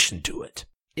foundation to it.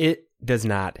 It does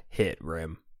not hit,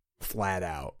 Rim. Flat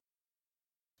out.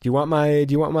 Do you want my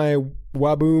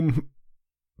Waboom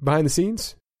behind the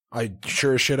scenes? I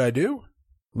sure as shit I do.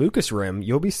 Lucas, Rim,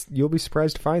 you'll be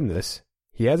surprised to find this.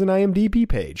 He has an IMDb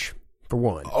page, for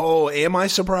one. Oh, am I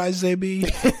surprised,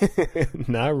 AB?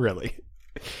 Not really.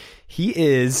 He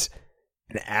is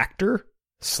an actor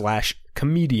 /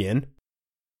 comedian.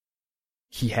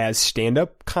 He has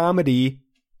stand-up comedy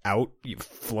out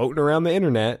floating around the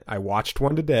internet. I watched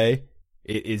one today.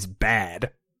 It is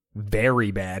bad,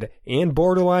 very bad, and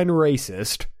borderline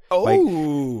racist. Oh,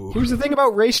 like, here's the thing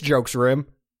about race jokes, Rim.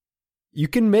 You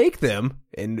can make them,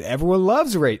 and everyone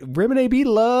loves race. Rim and AB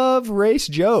love race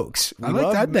jokes.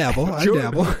 I dabble.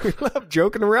 We love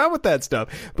joking around with that stuff.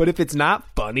 But if it's not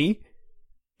funny,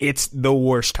 it's the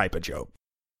worst type of joke.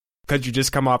 Because you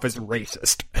just come off as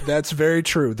racist. That's very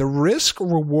true. The risk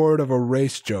reward of a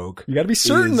race joke. You got to be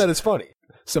certain that it's funny.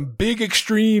 Some big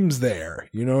extremes there.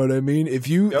 You know what I mean? If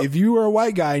you are a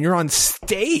white guy and you're on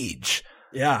stage,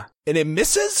 yeah, and it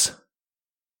misses,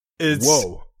 it's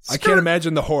whoa. I can't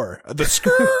imagine the horror. The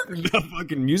skirt. The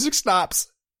fucking music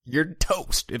stops. You're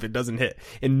toast if it doesn't hit.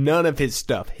 And none of his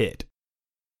stuff hit.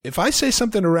 If I say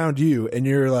something around you and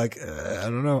you're like, I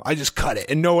don't know, I just cut it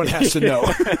and no one has to know.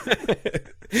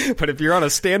 But if you're on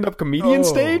a stand-up comedian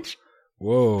stage.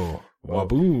 Whoa.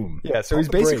 Waboom. Yeah, so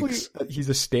he's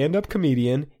a stand-up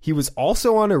comedian. He was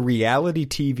also on a reality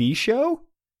TV show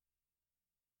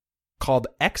called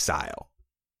Exile.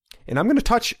 And I'm going to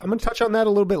touch on that a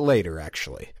little bit later,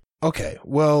 actually. Okay.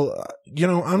 Well,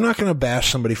 I'm not going to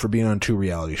bash somebody for being on 2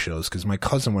 reality shows because my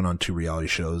cousin went on 2 reality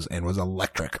shows and was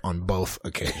electric on both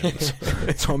occasions.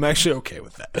 So I'm actually okay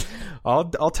with that.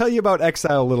 I'll tell you about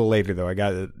Exile a little later, though.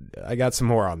 I got some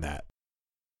more on that.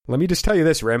 Let me just tell you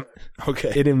this, Rim.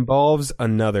 Okay. It involves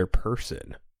another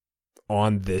person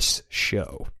on this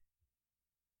show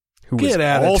who was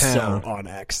also on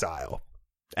Exile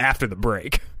after the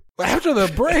break. After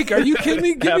the break? Are you kidding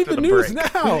me? Give me the news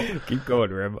now. Keep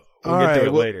going, Rim. We'll get to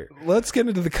it later. Let's get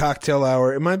into the cocktail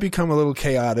hour. It might become a little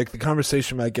chaotic. The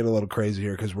conversation might get a little crazy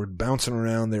here because we're bouncing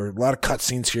around. There are a lot of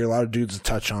cutscenes here, a lot of dudes to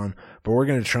touch on, but we're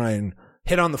going to try and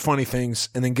hit on the funny things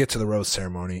and then get to the rose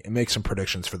ceremony and make some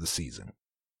predictions for the season.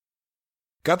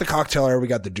 Got the cocktail hour. We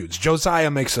got the dudes.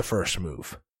 Josiah makes the first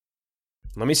move.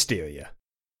 Let me steal you.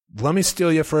 Let me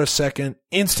steal you for a second.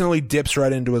 Instantly dips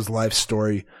right into his life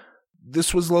story.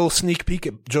 This was a little sneak peek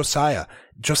at Josiah.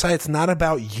 Josiah, it's not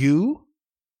about you.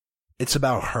 It's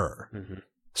about her. Mm-hmm.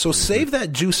 So save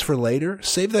that juice for later.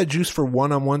 Save that juice for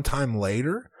one-on-one time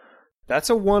later. That's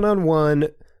a one-on-one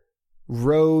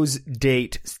rose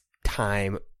date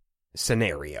time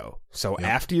scenario. So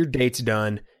after your date's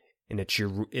done and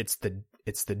it's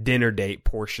the dinner date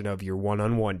portion of your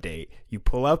one-on-one date, you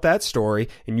pull out that story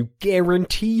and you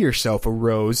guarantee yourself a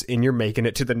rose and you're making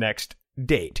it to the next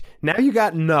date. Now you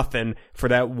got nothing for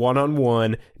that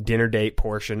one-on-one dinner date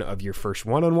portion of your first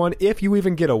one-on-one, if you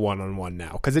even get a one-on-one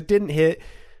now, because it didn't hit.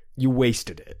 You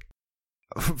wasted it.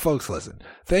 Folks, listen,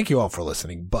 thank you all for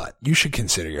listening, but you should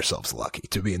consider yourselves lucky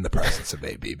to be in the presence of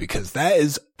AB, because that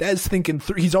is thinking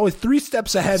he's always 3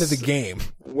 steps ahead of the game.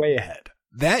 Way ahead.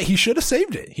 That he should have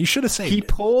saved it. He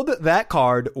pulled that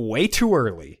card way too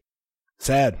early.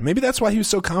 Sad. Maybe that's why he was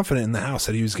so confident in the house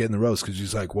that he was getting the rose, because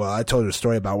he's like, well, I told you a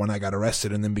story about when I got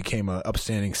arrested and then became an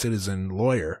upstanding citizen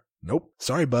lawyer. Nope.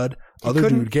 Sorry, bud. Other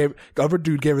dude gave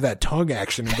her that tongue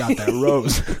action and got that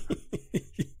rose.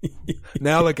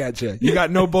 Now look at you. You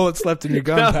got no bullets left in your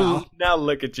gun, pal. Now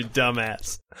look at you,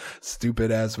 dumbass.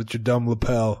 Stupid ass with your dumb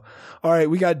lapel. All right,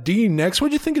 we got Dean next.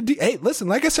 What'd you think of Dean? Hey, listen,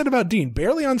 like I said about Dean,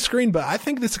 barely on screen, but I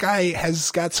think this guy has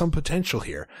got some potential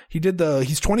here.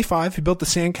 He's 25. He built the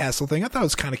sandcastle thing. I thought it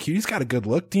was kind of cute. He's got a good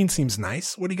look. Dean seems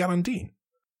nice. What do you got on Dean?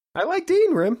 I like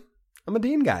Dean, Rim. I'm a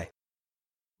Dean guy.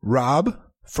 Rob,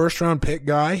 first round pick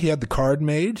guy. He had the card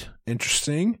made.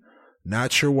 Interesting.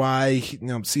 Not sure why.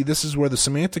 See, this is where the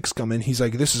semantics come in. He's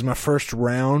like, this is my first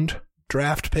round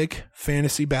draft pick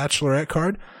fantasy bachelorette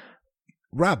card.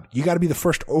 Rob, you got to be the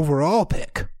first overall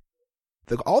pick.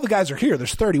 All the guys are here.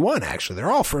 There's 31, actually. They're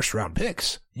all first round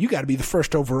picks. You got to be the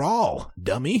first overall,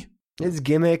 dummy. His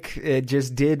gimmick, it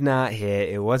just did not hit.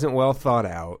 It wasn't well thought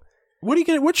out.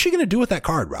 What's she going to do with that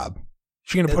card, Rob?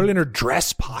 She going to put it in her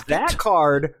dress pocket? That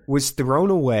card was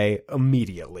thrown away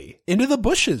immediately. Into the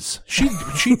bushes. She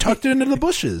tucked it into the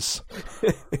bushes.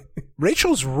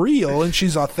 Rachel's real and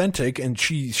she's authentic and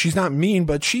she's not mean,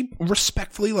 but she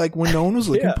respectfully, like when no one was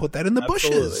looking, put that in the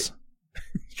bushes.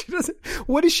 She doesn't.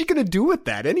 What is she going to do with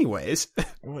that anyways?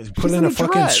 Put in a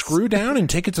fucking screw down and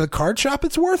take it to the card shop?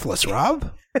 It's worthless,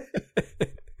 Rob.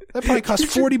 That probably cost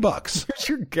 $40. Use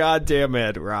your goddamn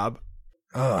head, Rob.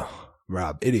 Oh.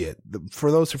 Rob, idiot.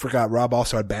 For those who forgot, Rob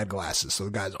also had bad glasses, so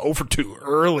the guy's 0 for 2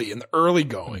 early in the early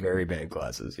going. Very bad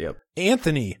glasses, yep.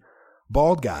 Anthony,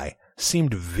 bald guy,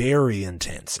 seemed very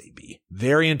intense, AB.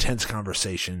 Very intense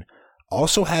conversation.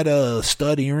 Also had a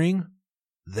stud earring.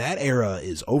 That era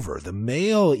is over. The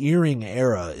male earring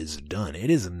era is done. It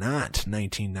is not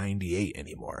 1998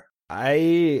 anymore.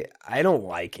 I don't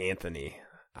like Anthony.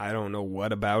 I don't know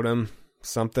what about him.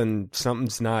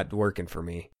 Something's not working for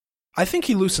me. I think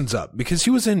he loosens up because he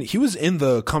was in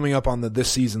the coming up on this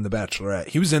season, The Bachelorette.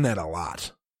 He was in that a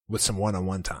lot with some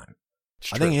one-on-one time.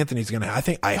 I think Anthony's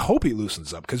I hope he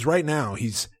loosens up because right now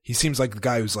he seems like the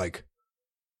guy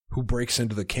who breaks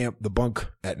into the camp bunk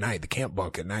at night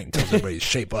and tells everybody to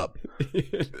shape up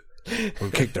or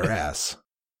kick their ass.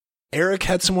 Eric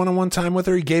had some one-on-one time with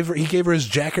her. He gave her his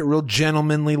jacket real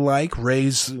gentlemanly like,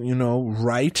 Ray's,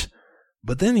 right.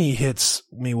 But then he hits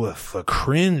me with a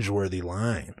cringe-worthy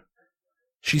line.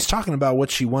 She's talking about what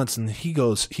she wants, and he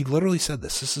literally said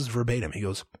this. This is verbatim. He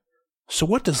goes, so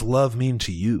what does love mean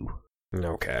to you?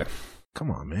 Okay.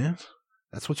 Come on, man.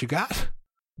 That's what you got?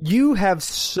 You have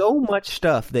so much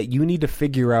stuff that you need to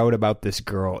figure out about this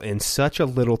girl in such a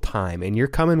little time, and you're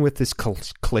coming with this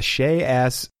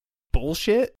cliche-ass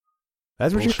bullshit?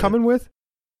 That's what you're coming with?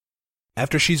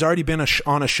 After she's already been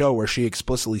on a show where she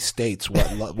explicitly states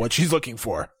what she's looking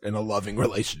for in a loving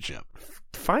relationship.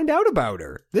 Find out about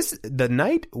her. The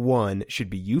night one should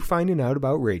be you finding out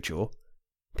about Rachel,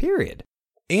 period.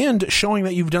 And showing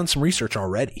that you've done some research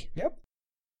already. Yep.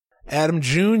 Adam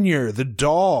Jr., the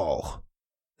doll.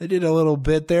 They did a little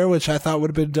bit there, which I thought would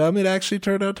have been dumb. It actually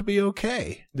turned out to be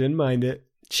okay. Didn't mind it.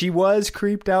 She was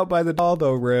creeped out by the doll,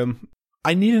 though, Rim.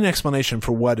 I need an explanation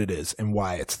for what it is and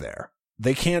why it's there.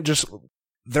 They can't just...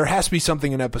 There has to be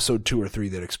something in episode 2 or 3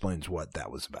 that explains what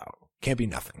that was about. Can't be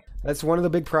nothing. That's one of the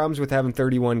big problems with having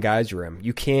 31 guys, Rim.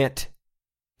 You can't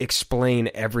explain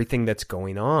everything that's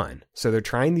going on. So they're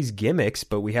trying these gimmicks,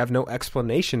 but we have no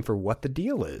explanation for what the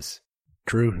deal is.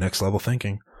 True. Next level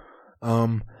thinking.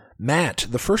 Matt,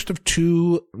 the first of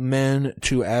two men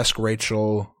to ask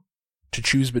Rachel to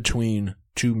choose between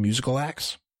two musical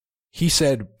acts. He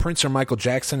said Prince or Michael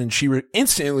Jackson, and she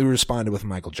instantly responded with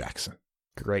Michael Jackson.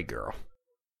 Great girl.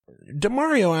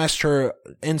 DeMario asked her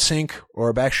NSYNC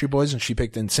or Backstreet Boys, and she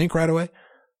picked NSYNC right away.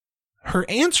 Her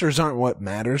answers aren't what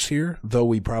matters here, though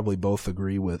we probably both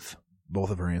agree with both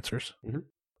of her answers. Mm-hmm.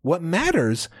 What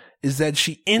matters is that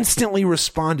she instantly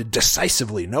responded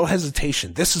decisively, no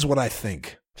hesitation. This is what I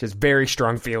think. She has very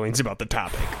strong feelings about the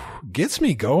topic. Gets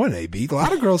me going, AB. A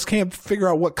lot of girls can't figure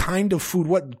out what kind of food,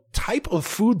 what type of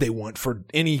food they want for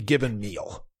any given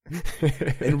meal.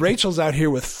 And Rachel's out here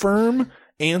with firm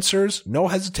answers, no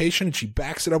hesitation, and she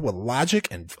backs it up with logic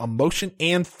and emotion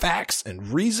and facts and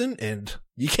reason, and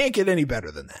you can't get any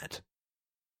better than that.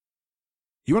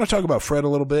 You want to talk about Fred a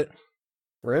little bit?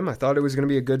 Rim, I thought it was going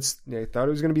to be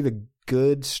the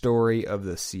good story of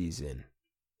the season.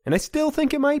 And I still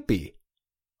think it might be.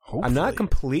 Hopefully. I'm not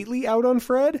completely out on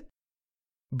Fred,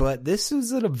 but this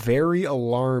is a very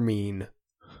alarming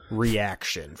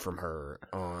reaction from her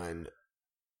on...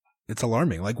 It's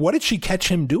alarming. Like, what did she catch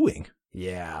him doing?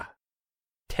 Yeah.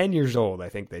 10 years old, I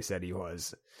think they said he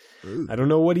was. Ooh. I don't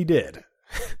know what he did.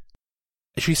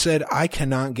 She said, I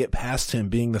cannot get past him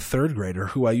being the third grader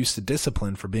who I used to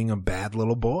discipline for being a bad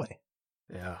little boy.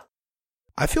 Yeah.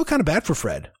 I feel kind of bad for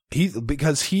Fred.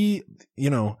 Because he,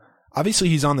 obviously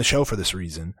he's on the show for this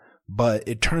reason, but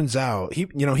it turns out he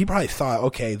probably thought,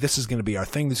 okay, this is going to be our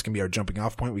thing. This is going to be our jumping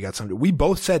off point. We got something. We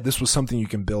both said this was something you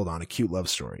can build on, a cute love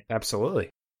story. Absolutely.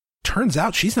 Turns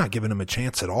out she's not giving him a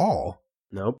chance at all.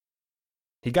 Nope.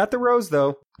 He got the rose,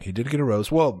 though. He did get a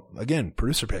rose. Well, again,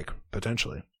 producer pick,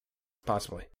 potentially.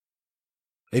 Possibly.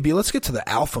 AB, let's get to the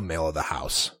alpha male of the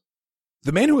house.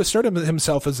 The man who asserted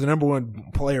himself as the number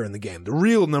one player in the game, the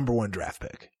real number one draft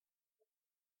pick.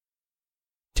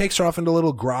 Takes her off into a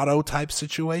little grotto type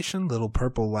situation, little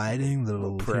purple lighting,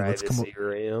 little privacy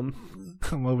room.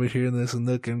 Come over here in this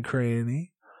nook and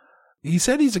cranny. He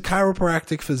said he's a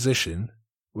chiropractic physician,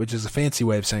 which is a fancy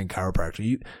way of saying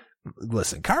chiropractor.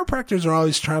 Listen, chiropractors are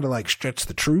always trying to stretch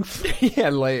the truth. Yeah,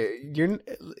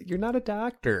 you're not a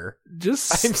doctor. I'm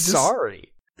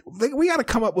sorry. We got to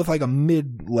come up with a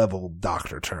mid-level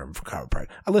doctor term for chiropractor.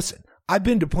 Listen, I've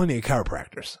been to plenty of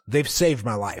chiropractors. They've saved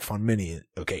my life on many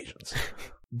occasions.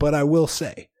 But I will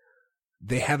say,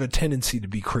 they have a tendency to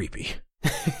be creepy.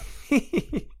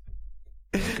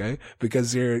 Okay?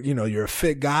 Because you're a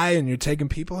fit guy and you're taking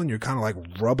people and you're kind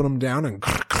of rubbing them down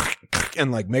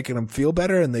and making them feel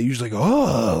better. And they usually go,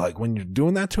 oh, when you're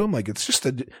doing that to them, it's just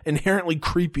an inherently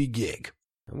creepy gig.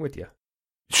 I'm with you.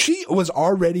 She was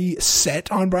already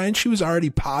set on Brian. She was already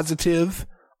positive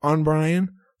on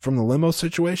Brian from the limo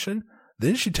situation.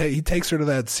 Then he takes her to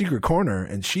that secret corner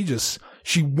and she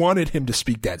wanted him to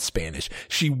speak that Spanish.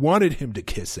 She wanted him to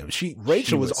kiss him.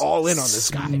 Rachel was all in on this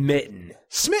guy.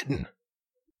 Smitten.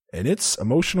 And it's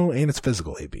emotional and it's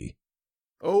physical, AB.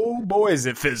 Oh boy, is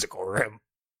it physical, Rim.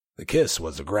 The kiss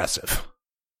was aggressive.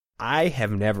 I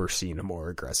have never seen a more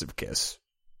aggressive kiss.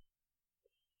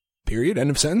 Period. End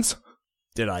of sentence.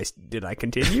 Did I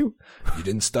continue? You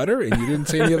didn't stutter and you didn't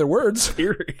say any other words.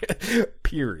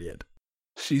 Period.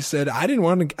 She said,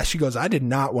 she goes, I did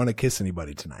not want to kiss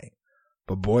anybody tonight.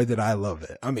 But boy, did I love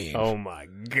it. I mean. Oh my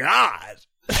God.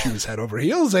 She was head over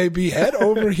heels, AB. Head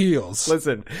over heels.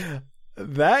 Listen,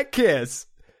 that kiss,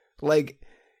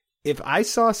 if I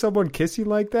saw someone kissing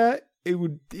like that, it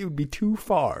would be too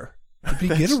far.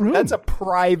 Get a room. That's a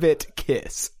private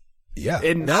kiss. Yeah.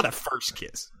 And not a first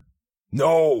kiss.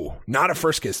 No, not a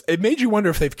first kiss. It made you wonder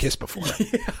if they've kissed before.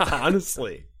 Yeah,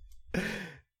 honestly.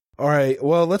 All right,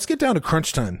 well, let's get down to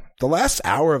crunch time. The last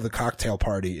hour of the cocktail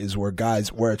party is where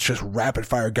it's just rapid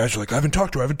fire. Guys are like, I haven't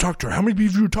talked to her. How many of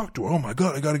you talked to her? Oh my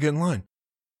God, I got to get in line.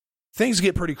 Things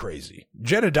get pretty crazy.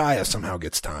 Jedediah somehow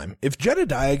gets time. If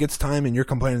Jedediah gets time and you're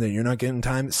complaining that you're not getting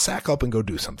time, sack up and go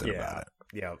do something about it.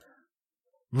 Yeah.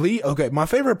 Lee, okay, my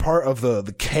favorite part of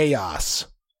the chaos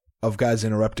of guys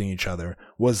interrupting each other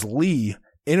was Lee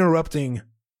interrupting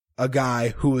a guy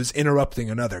who was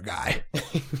interrupting another guy.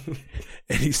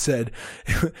 And he said,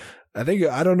 I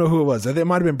don't know who it was. I think it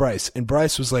might have been Bryce. And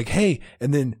Bryce was like, hey.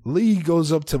 And then Lee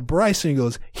goes up to Bryce and he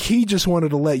goes, he just wanted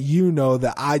to let you know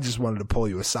that I just wanted to pull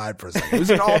you aside for a second. It was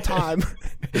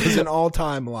an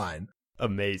all-time line.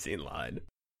 Amazing line.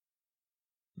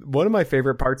 One of my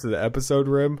favorite parts of the episode,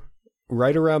 Rim,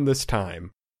 right around this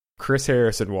time, Chris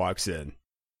Harrison walks in.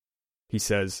 He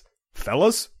says,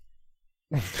 fellas,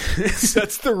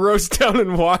 sets the roast down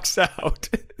and walks out.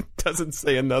 Doesn't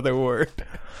say another word.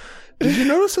 Did you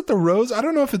notice that the rose, I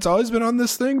don't know if it's always been on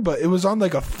this thing, but it was on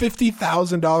like a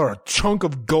 $50,000 chunk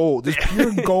of gold. It's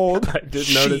pure gold. I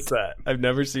did notice that. I've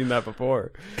never seen that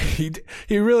before. He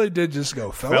really did just go,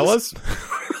 fellas?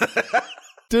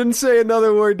 Didn't say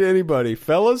another word to anybody.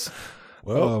 Fellas?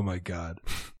 Well, oh my God.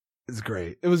 It's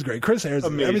great. It was great. Chris Ayers,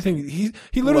 amazing. Everything.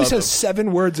 He literally says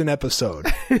 7 words an episode.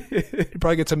 He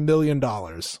probably gets $1 million.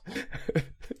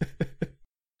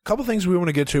 Couple things we want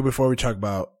to get to before we talk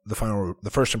about the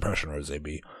first impression rose,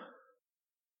 AB.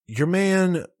 Your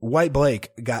man, White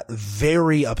Blake, got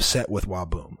very upset with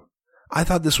Waboom. I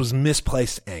thought this was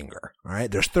misplaced anger. All right.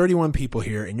 There's 31 people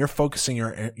here and you're focusing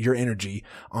your energy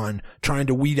on trying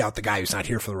to weed out the guy who's not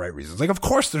here for the right reasons. Like, of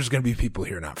course there's going to be people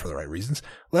here not for the right reasons.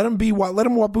 Let him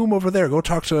Waboom over there. Go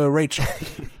talk to Rachel.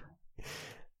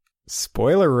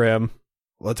 Spoiler Rim.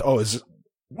 What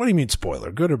do you mean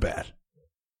spoiler? Good or bad?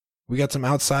 We got some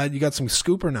outside. You got some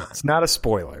scoop or not? It's not a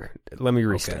spoiler. Let me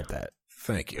restate that.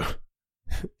 Thank you.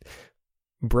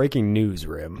 Breaking news,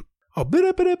 Rim. Oh,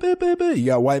 you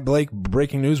got White Blake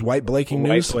breaking news. White Blaking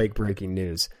news. White Blake breaking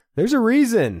news. There's a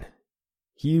reason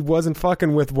he wasn't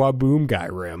fucking with Waboom guy,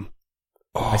 Rim.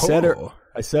 Oh.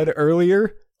 I said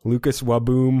earlier, Lucas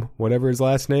Waboom, whatever his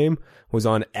last name, was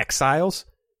on Exiles.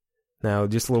 Now,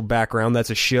 just a little background.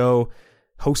 That's a show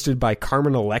hosted by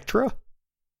Carmen Electra,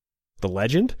 the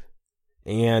legend.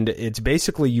 And it's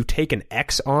basically you take an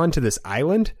ex onto this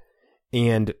island,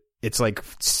 and it's like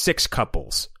 6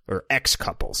 couples or ex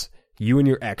couples. You and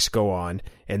your ex go on,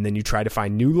 and then you try to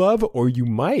find new love, or you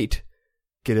might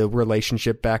get a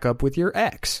relationship back up with your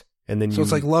ex. And then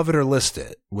it's like Love It or List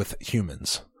It with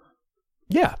humans.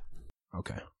 Yeah.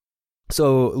 Okay.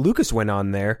 So Lucas went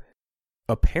on there.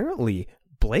 Apparently,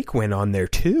 Blake went on there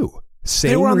too.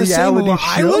 They were on the reality same show,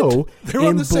 island? They were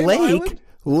on the same Blake island?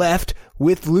 left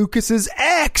with Lucas's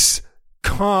ex.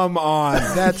 Come on.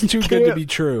 That's too good to be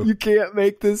true. You can't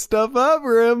make this stuff up,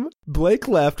 Rim. Blake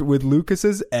left with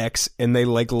Lucas's ex, and they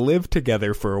lived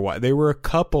together for a while. They were a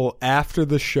couple after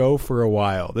the show for a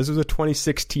while. This was a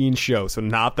 2016 show, so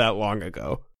not that long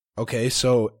ago. Okay,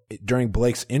 so during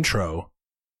Blake's intro,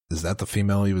 is that the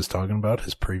female he was talking about?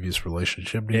 His previous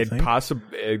relationship, do you think?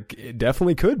 It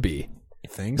definitely could be.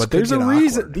 Things but there's a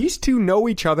reason. Awkward. These two know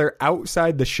each other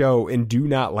outside the show and do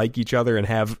not like each other and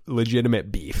have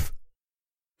legitimate beef.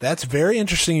 That's very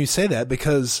interesting you say that,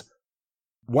 because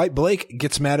White Blake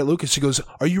gets mad at Lucas. She goes,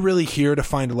 "Are you really here to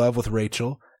find love with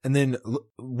Rachel?" And then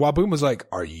Waboom was like,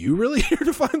 "Are you really here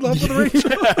to find love with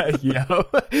Rachel?" Yeah.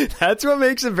 That's what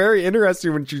makes it very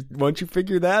interesting once you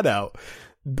figure that out.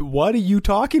 What are you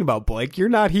talking about, Blake? You're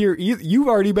not here either. You've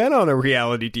already been on a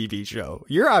reality TV show.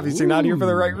 You're obviously not here for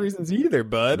the right reasons either,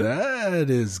 bud. That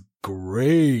is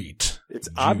great. It's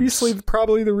obviously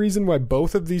probably the reason why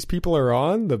both of these people are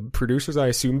on. The producers, I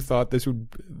assume, thought this would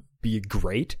be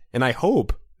great, and I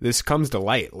hope this comes to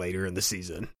light later in the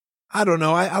season. I don't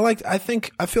know. I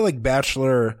feel like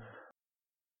Bachelor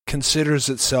considers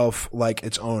itself like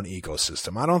its own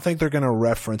ecosystem. I don't think they're going to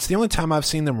reference. The only time I've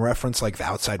seen them reference like the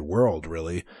outside world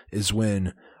really is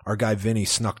when our guy Vinny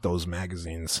snuck those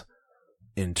magazines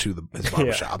into his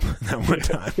barbershop that one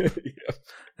time.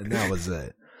 And that was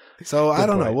it. So I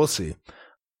don't know. We'll see.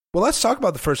 Well, let's talk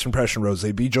about the first impression, Rose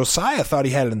B. Josiah thought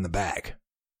he had it in the bag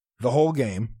the whole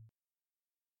game.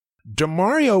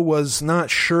 DeMario was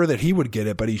not sure that he would get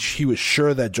it, but he was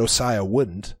sure that Josiah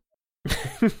wouldn't.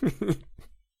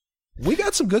 We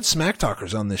got some good smack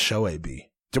talkers on this show,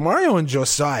 AB. DeMario and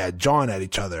Josiah jawing at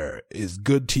each other is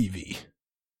good TV.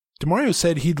 DeMario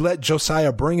said he'd let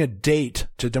Josiah bring a date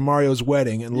to DeMario's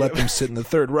wedding and let them sit in the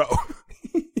third row.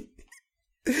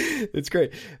 It's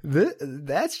great.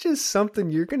 That's just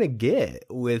something you're going to get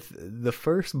with the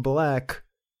first Black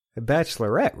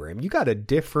Bachelorette, Rim. You got a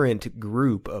different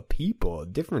group of people, a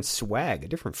different swag, a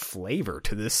different flavor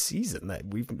to this season that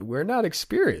we're not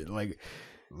experienced. Like,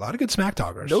 a lot of good smack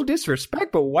talkers. No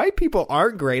disrespect, but white people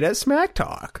aren't great at smack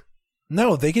talk.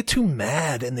 No, they get too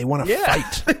mad and they want to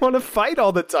fight. They want to fight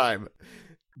all the time.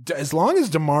 As long as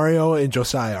DeMario and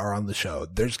Josiah are on the show,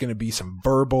 there's going to be some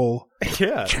verbal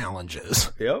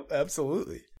challenges. Yep,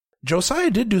 absolutely. Josiah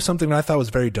did do something that I thought was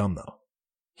very dumb, though.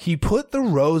 He put the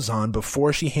rose on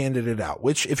before she handed it out,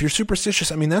 which, if you're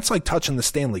superstitious, I mean, that's like touching the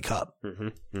Stanley Cup.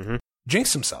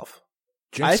 Jinxed himself.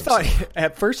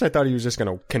 At first I thought he was just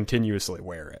going to continuously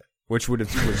wear it, which would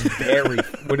have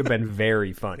been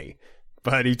very funny,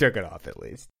 but he took it off at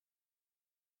least.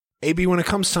 AB, when it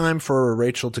comes time for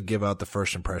Rachel to give out the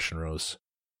first impression rose,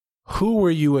 who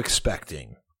were you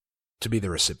expecting to be the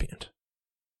recipient?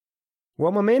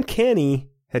 Well, my man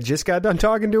Kenny had just got done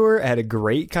talking to her, had a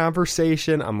great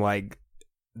conversation. I'm like,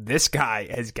 this guy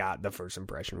has got the first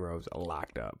impression rose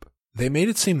locked up. They made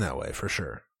it seem that way for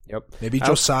sure. Yep. Maybe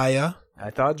Josiah. I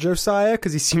thought Josiah,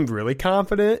 because he seemed really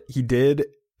confident. He did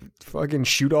fucking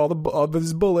shoot all of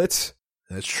his bullets.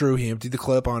 That's true. He emptied the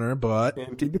clip on her, but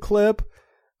emptied the clip.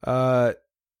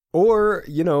 Or,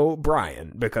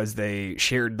 Brian, because they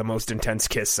shared the most intense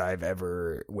kiss I've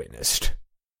ever witnessed.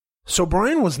 So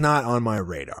Brian was not on my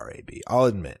radar, AB. I'll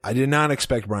admit. I did not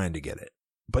expect Brian to get it.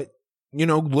 But,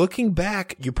 looking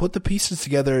back, you put the pieces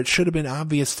together, it should have been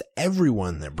obvious to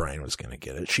everyone that Brian was going to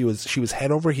get it. She was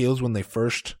head over heels when they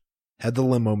first had the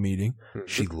limo meeting. Mm-hmm.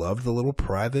 She loved the little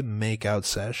private makeout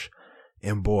sesh.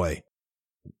 And boy,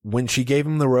 when she gave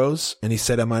him the rose and he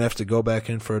said, I might have to go back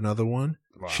in for another one.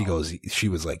 Wow. She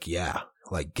was like, yeah,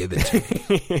 like give it to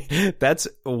me. That's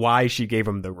why she gave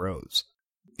him the rose.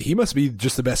 He must be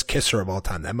just the best kisser of all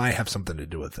time. That might have something to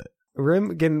do with it.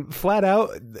 Rim, again, flat out,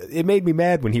 it made me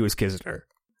mad when he was kissing her.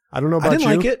 I don't know about you.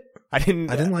 I didn't like it. I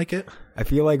didn't like it. I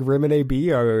feel like Rim and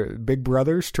AB are big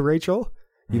brothers to Rachel,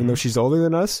 even though she's older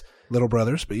than us. Little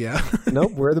brothers, but yeah.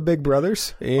 Nope, we're the big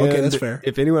brothers. And okay, that's fair.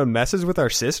 If anyone messes with our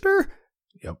sister,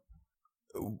 yep,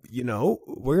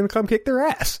 we're going to come kick their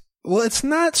ass. Well, it's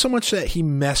not so much that he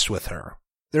messed with her.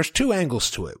 There's two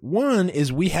angles to it. One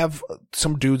is we have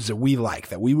some dudes that we like,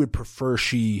 that we would prefer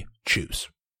she choose.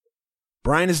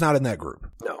 Brian is not in that group.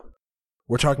 No.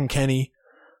 We're talking Kenny,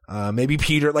 maybe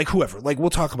Peter, like whoever. Like, we'll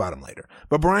talk about him later.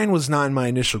 But Brian was not in my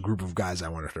initial group of guys I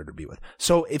wanted her to be with.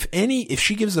 So if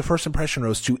she gives the first impression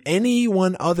rose to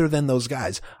anyone other than those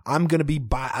guys, I'm going to be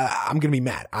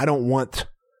mad. I don't want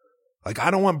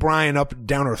Brian up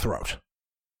down her throat.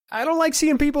 I don't like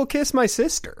seeing people kiss my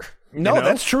sister. No,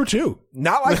 that's true too.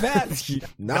 Not like that.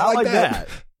 not like that.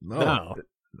 No,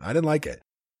 I didn't like it.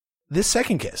 This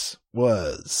second kiss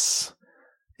was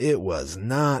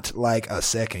not like a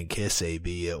second kiss,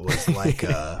 AB. It was like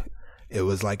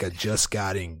a just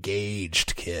got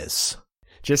engaged kiss.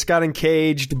 Just got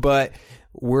engaged, but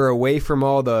we're away from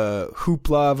all the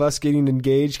hoopla of us getting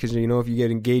engaged because, if you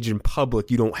get engaged in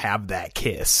public, you don't have that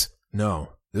kiss. No.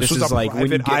 This was a like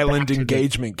private island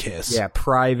engagement kiss. Yeah,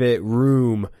 private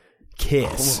room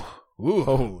kiss. Ooh.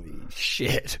 Holy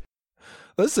shit.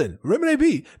 Listen, Rim and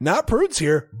AB, not prudes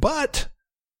here, but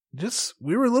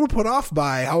we were a little put off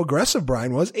by how aggressive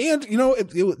Brian was. And,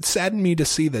 it saddened me to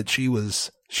see that she wanted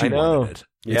it.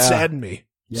 Yeah. It saddened me.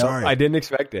 Yep, Sorry. I didn't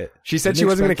expect it. She said she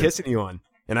wasn't going to kiss anyone.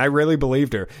 And I really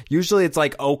believed her. Usually it's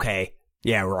like, okay,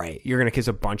 yeah, right. You're going to kiss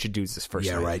a bunch of dudes this first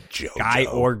night. Yeah, right, Joe. Guy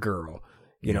or girl.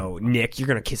 Nick, you're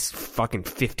going to kiss fucking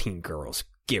 15 girls.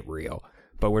 Get real.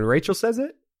 But when Rachel says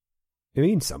it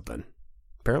means something.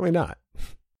 Apparently not.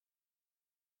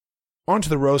 On to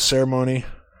the rose ceremony.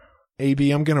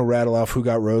 AB, I'm going to rattle off who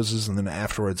got roses, and then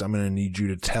afterwards I'm going to need you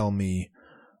to tell me,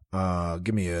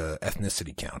 give me a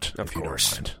ethnicity count. Of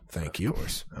course. Don't mind. Thank you. Of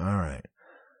course. All right.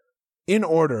 In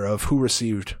order of who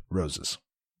received roses.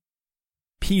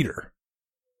 Peter.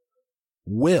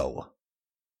 Will.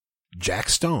 Jack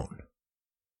Stone.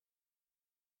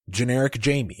 Generic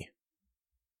Jamie,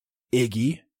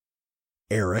 Iggy,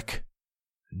 Eric,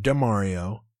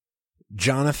 Demario,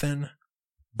 Jonathan,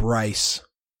 Bryce,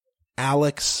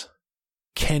 Alex,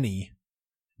 Kenny,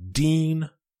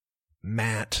 Dean,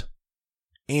 Matt,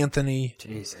 Anthony,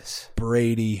 Jesus,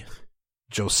 Brady,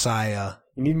 Josiah.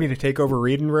 You need me to take over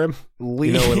reading, Rim?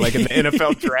 Like in the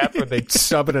NFL draft where they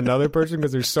sub in another person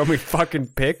because there's so many fucking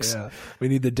picks. Yeah, we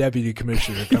need the deputy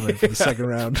commissioner coming for the second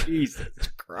round. Jesus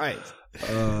Christ.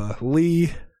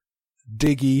 Lee,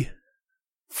 Diggy,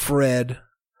 Fred,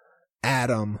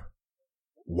 Adam,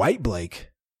 White Blake,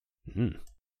 and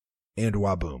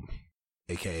Waboom,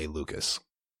 a.k.a. Lucas.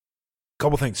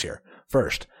 Couple things here.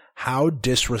 First, how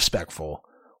disrespectful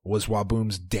was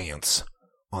Waboom's dance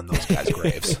on those guys'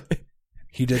 graves?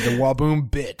 He did the Waboom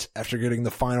bit after getting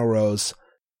the final rose.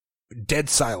 Dead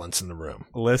silence in the room.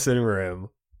 Listen, Rim.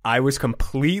 I was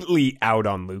completely out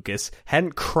on Lucas.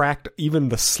 Hadn't cracked even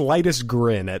the slightest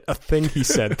grin at a thing he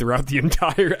said throughout the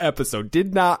entire episode.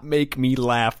 Did not make me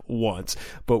laugh once.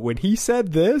 But when he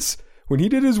said this, when he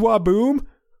did his Waboom,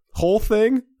 whole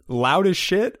thing, loud as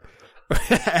shit,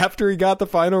 after he got the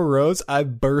final rose, I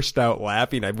burst out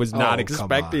laughing. I was not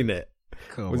expecting it.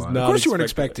 Of course you weren't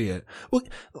expecting it. Well,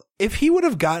 if he would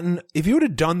have done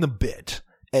the bit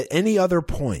at any other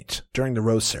point during the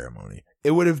rose ceremony,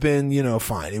 it would have been,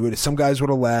 fine. Some guys would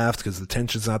have laughed because the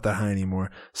tension's not that high anymore.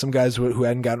 Some guys who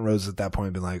hadn't gotten roses at that point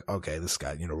would have been like, okay, this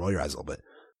guy, roll your eyes a little bit.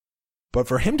 But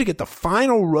for him to get the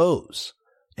final rose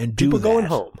and do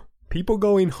people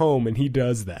going home, and he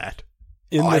does that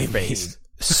in the face.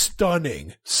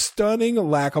 Stunning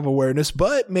lack of awareness.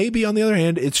 But maybe on the other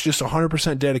hand, it's just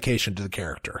 100% dedication to the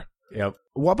character. Yep.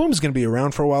 Waboom's going to be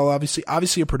around for a while, obviously.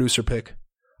 Obviously a producer pick.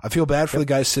 I feel bad for the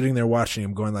guys sitting there watching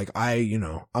him going like,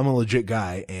 I'm a legit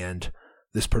guy, and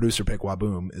this producer pick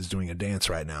Waboom is doing a dance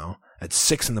right now at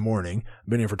 6 a.m. I've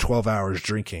been here for 12 hours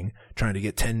drinking, trying to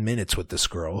get 10 minutes with this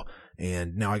girl,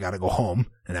 and now I got to go home,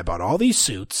 and I bought all these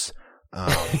suits.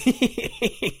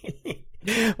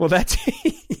 Well, that's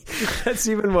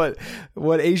even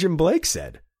what Asian Blake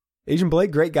said. Asian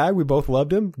Blake, great guy. We both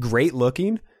loved him. Great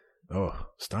looking. Oh,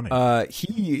 stunning.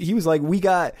 He was like,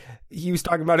 he was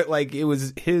talking about it like it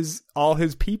was all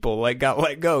his people like got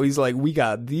let go. He's like, we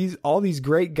got all these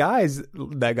great guys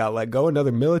that got let go.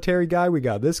 Another military guy. We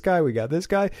got this guy. We got this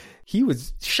guy. He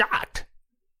was shocked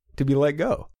to be let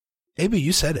go. AB,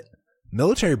 you said it.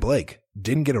 Military Blake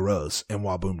didn't get a rose, and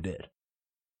Waboom did.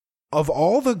 Of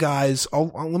all the guys,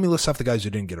 let me list off the guys who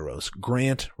didn't get a rose.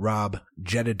 Grant, Rob,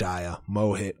 Jedediah,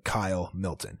 Mohit, Kyle,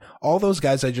 Milton. All those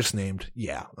guys I just named,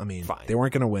 fine. They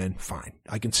weren't going to win. Fine.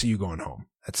 I can see you going home.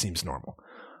 That seems normal.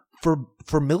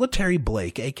 For Military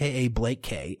Blake, a.k.a. Blake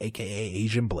K, a.k.a.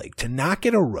 Asian Blake, to not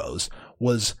get a rose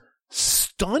was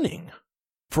stunning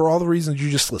for all the reasons you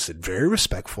just listed. Very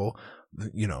respectful,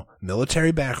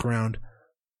 military background.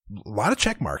 A lot of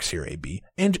check marks here, AB.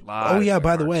 And, by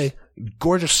the way,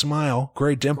 gorgeous smile,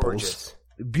 great dimples, gorgeous.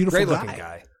 Beautiful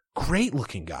guy. Great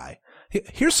looking guy.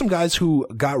 Here's some guys who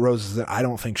got roses that I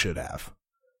don't think should have,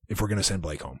 if we're going to send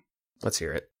Blake home. Let's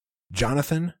hear it.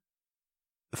 Jonathan,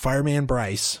 Fireman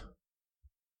Bryce,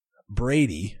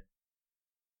 Brady,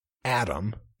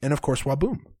 Adam, and of course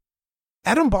Waboom.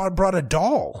 Adam brought a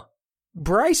doll.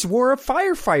 Bryce wore a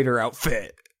firefighter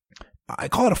outfit. I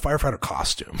call it a firefighter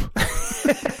costume.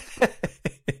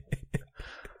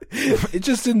 It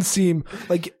just didn't seem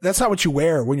like that's not what you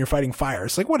wear when you're fighting fire.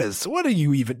 It's like, what are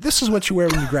you even? This is what you wear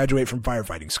when you graduate from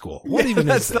firefighting school. What even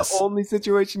is this? That's the only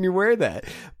situation you wear that.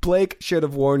 Blake should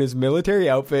have worn his military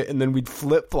outfit, and then we'd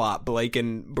flip-flop Blake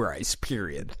and Bryce,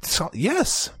 period. So,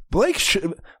 yes. Blake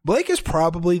is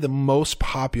probably the most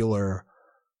popular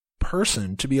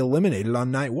person to be eliminated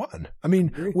on night one. I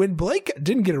mean, when Blake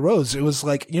didn't get a rose, it was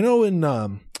like,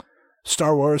 in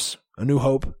Star Wars, A New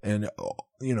Hope, and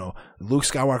Luke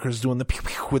Skywalker's doing the pew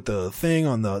pew with the thing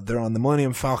they're on the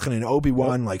Millennium Falcon, and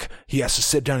Obi-Wan, like, he has to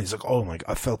sit down. He's like, oh my,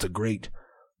 I felt a great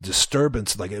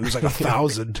disturbance. Like, it was like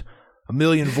a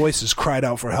million voices cried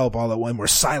out for help all at once, were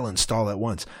silenced all at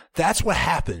once. That's what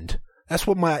happened. That's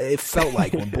what it felt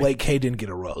like when Blake K didn't get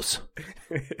a rose.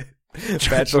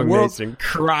 Bachelor Nation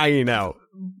crying out.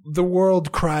 The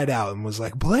world cried out and was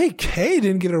like, Blake K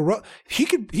didn't get a rose. He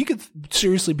could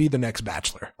seriously be the next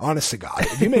Bachelor. Honest to God.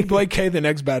 If you make Blake K the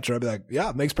next Bachelor, I'd be like, yeah,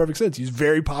 it makes perfect sense. He's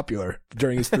very popular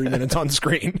during his 3 minutes on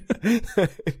screen.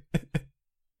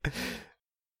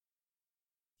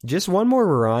 Just one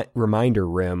more reminder,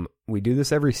 Rim. We do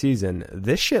this every season.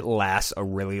 This shit lasts a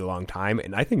really long time,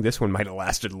 and I think this one might have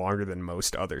lasted longer than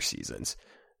most other seasons.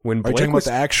 When Blake talking about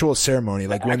the actual ceremony,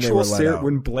 like when they were let out.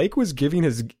 When Blake was giving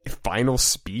his final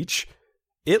speech,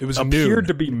 it was appeared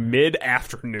to be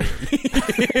mid-afternoon.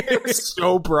 It was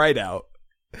so bright out.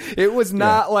 It was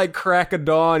not like crack of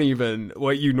dawn even,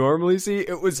 what you normally see.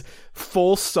 It was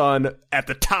full sun at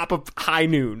the top of high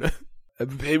noon.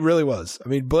 It really was. I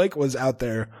mean, Blake was out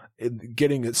there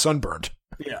getting it sunburned.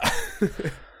 Yeah.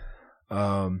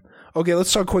 Okay,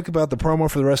 let's talk quick about the promo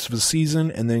for the rest of the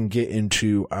season and then get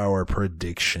into our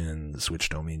predictions, which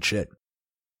don't mean shit.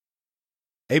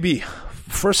 AB,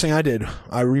 first thing I did,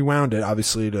 I rewound it,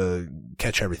 obviously, to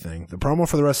catch everything. The promo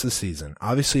for the rest of the season,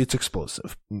 obviously it's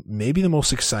explosive. Maybe the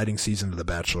most exciting season of The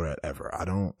Bachelorette ever. I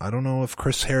don't know if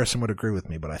Chris Harrison would agree with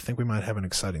me, but I think we might have an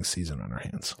exciting season on our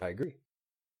hands. I agree.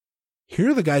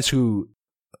 Here are the guys who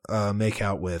make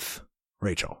out with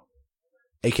Rachel.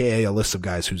 AKA a list of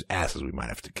guys whose asses we might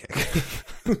have to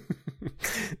kick.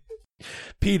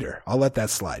 Peter, I'll let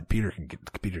that slide. Peter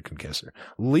can kiss her.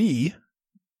 Lee,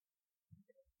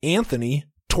 Anthony,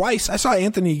 twice. I saw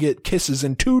Anthony get kisses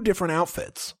in 2 different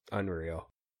outfits. Unreal.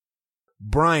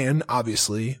 Brian,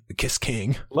 obviously, the Kiss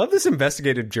King. Love this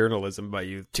investigative journalism by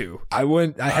you too. I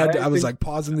was like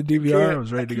pausing the DVR. I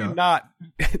was ready to go. Not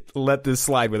let this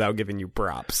slide without giving you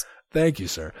props. Thank you,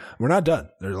 sir. We're not done.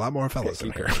 There's a lot more fellas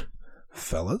in here.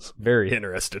 Fellas? Very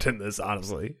interested in this,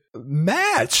 honestly.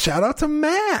 Matt! Shout out to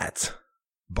Matt!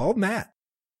 Bald Matt.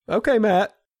 Okay,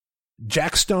 Matt.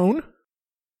 Jack Stone.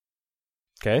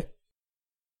 Okay.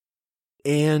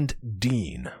 And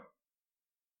Dean.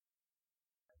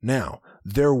 Now,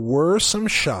 there were some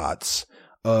shots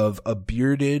of a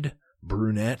bearded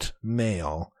brunette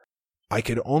male. I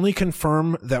could only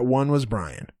confirm that one was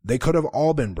Brian. They could have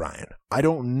all been Brian. I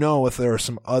don't know if there are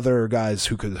some other guys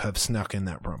who could have snuck in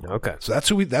that promo. Okay. So that's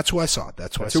who I saw.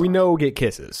 That's who I saw. So we know we'll get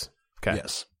kisses. Okay.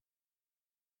 Yes.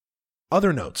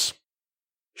 Other notes.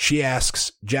 She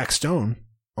asks Jack Stone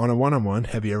on a one-on-one,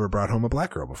 have you ever brought home a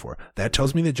black girl before? That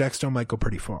tells me that Jack Stone might go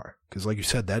pretty far. Because like you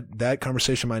said, that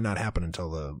conversation might not happen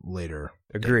until the later.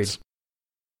 Agreed. dates.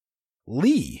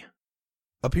 Lee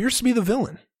appears to be the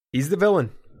villain. He's the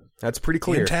villain. That's pretty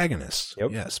clear. The antagonist.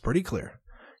 Yep. Yes, pretty clear.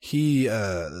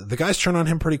 The guys turn on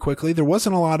him pretty quickly. There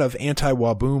wasn't a lot of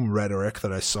anti-Waboom rhetoric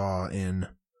that I saw in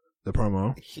the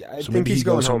promo. I think he's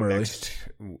going home next.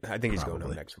 I think he's going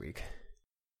home next week.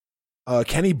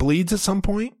 Kenny bleeds at some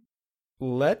point.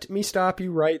 Let me stop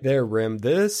you right there, Rim.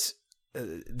 This,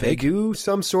 they do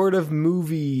some sort of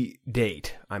movie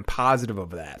date. I'm positive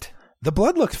of that. The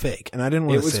blood looked fake, and I didn't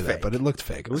want to say fake. that, but it looked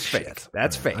fake. It was fake.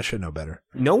 That's fake. I should know better.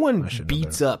 No one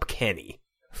beats up Kenny,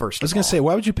 first of all. I was going to say,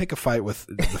 why would you pick a fight with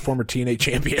the former TNA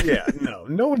champion? Yeah,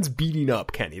 no one's beating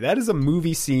up Kenny. That is a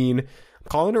movie scene. I'm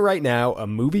calling it right now, a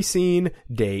movie scene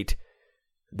date.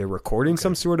 They're recording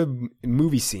some sort of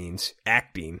movie scenes,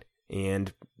 acting,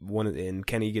 and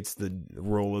Kenny gets the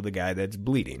role of the guy that's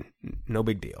bleeding. No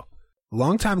big deal.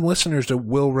 Longtime listeners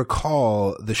will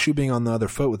recall the shoe being on the other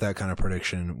foot with that kind of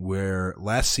prediction, where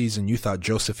last season you thought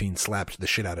Josephine slapped the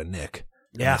shit out of Nick.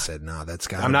 And yeah. I said, no, that's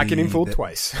got to be... I'm not getting fooled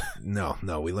twice. No,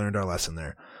 we learned our lesson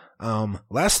there.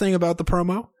 Last thing about the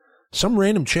promo, some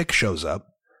random chick shows up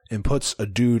and puts a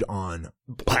dude on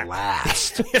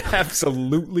blast.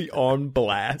 Absolutely on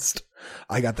blast.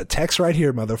 I got the text right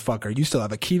here, motherfucker. You still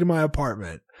have a key to my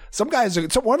apartment.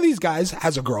 One of these guys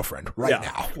has a girlfriend right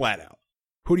now. Flat out.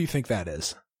 Who do you think that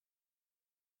is?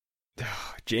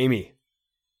 Jamie.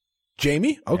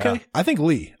 Jamie? Okay. Yeah. I think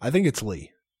Lee. I think it's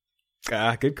Lee.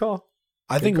 Good call.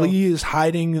 I think Lee is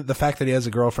hiding the fact that he has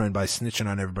a girlfriend by snitching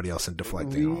on everybody else and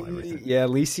deflecting everything. Yeah,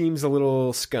 Lee seems a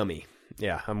little scummy.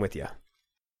 Yeah, I'm with you.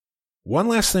 One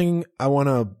last thing I want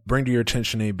to bring to your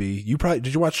attention, AB.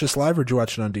 Did you watch this live or did you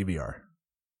watch it on DVR?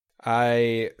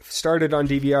 I started on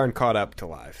DVR and caught up to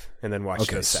live and then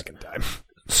watched it a second time.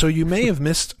 So you may have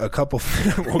missed a couple.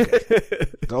 Okay.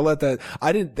 Don't let that.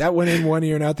 That went in one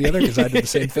ear and out the other because I did the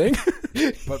same thing.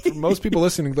 But for most people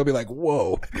listening, they'll be like,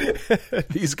 whoa,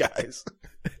 these guys.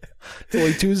 It's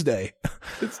only Tuesday.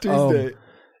 It's Tuesday.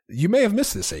 You may have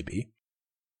missed this, AB.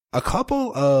 A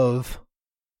couple of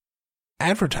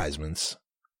advertisements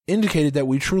indicated that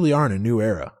we truly are in a new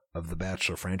era of the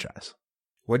Bachelor franchise.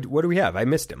 What do we have? I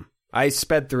missed him. I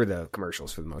sped through the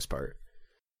commercials for the most part.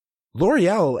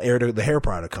 L'Oreal the hair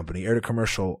product company, aired a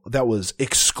commercial that was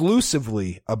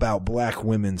exclusively about black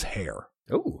women's hair.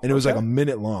 Oh, and it was like a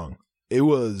minute long. It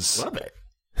was love it.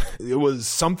 It was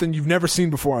something you've never seen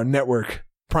before on network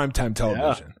primetime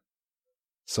television. Yeah.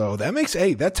 So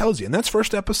that tells you, and that's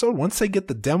first episode. Once they get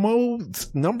the demo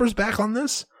numbers back on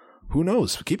this, who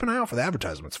knows? Keep an eye out for the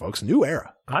advertisements, folks. New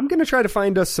era. I'm going to try to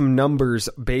find us some numbers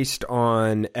based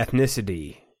on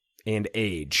ethnicity and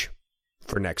age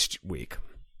for next week.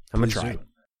 I'm going to try.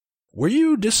 Were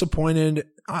you disappointed?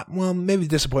 Well, maybe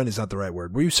disappointed is not the right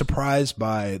word. Were you surprised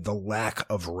by the lack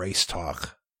of race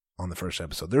talk on the first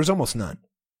episode? There was almost none.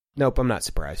 Nope, I'm not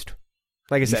surprised.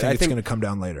 Like I said, I think it's going to come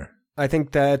down later. I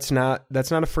think that's not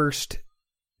a first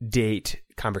date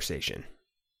conversation.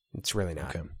 It's really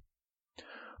not.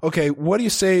 Okay, what do you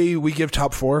say we give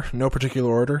top 4? No particular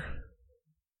order.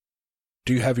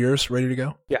 Do you have yours ready to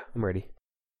go? Yeah, I'm ready.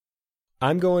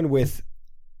 I'm going with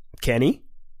Kenny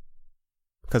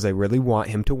because I really want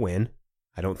him to win.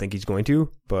 I don't think he's going to,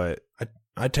 but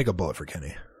I'd take a bullet for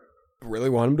Kenny. I really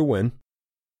want him to win.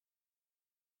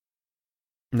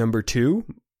 Number 2,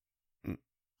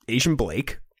 Asian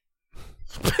Blake.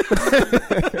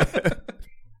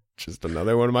 Just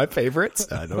another one of my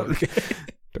favorites. I don't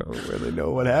really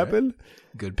know what happened.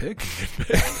 Good pick.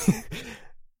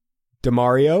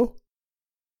 DeMario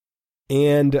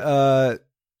and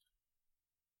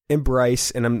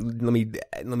Bryce, and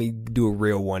let me do a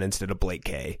real one instead of Blake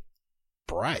K.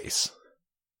 Bryce,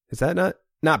 is that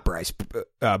not Bryce?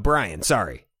 Brian,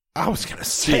 sorry. I was gonna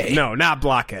say no, not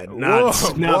Blockhead, not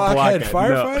Blockhead.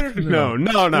 Firefighter.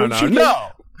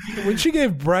 No. When she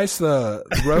gave Bryce the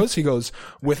rose, he goes,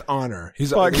 with honor.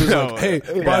 He's like, hey,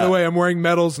 by the way, I'm wearing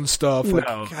medals and stuff. No,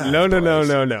 like,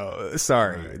 no.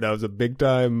 Sorry. Right. That was a big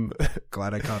time.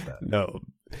 Glad I caught that. No.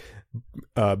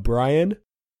 Brian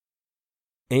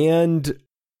and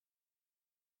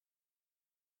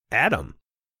Adam.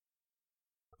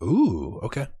 Ooh,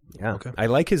 okay. Yeah. Okay. I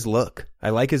like his look.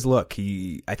 I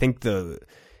think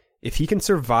if he can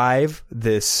survive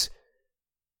this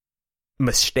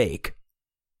mistake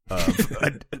of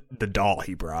the doll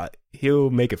he brought, he'll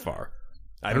make it far.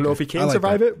 I don't know if he can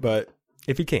survive it, but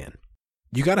if he can.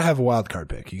 You got to have a wild card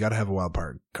pick. You got to have a wild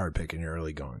card pick in your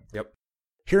early going. Yep.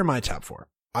 Here are my top 4.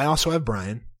 I also have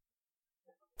Brian.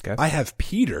 Okay. I have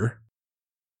Peter.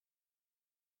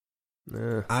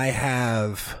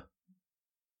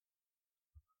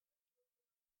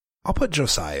 I'll put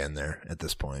Josiah in there at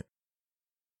this point.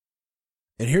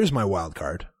 And here's my wild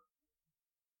card.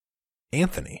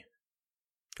 Anthony.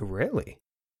 Really?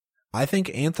 I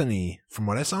think Anthony, from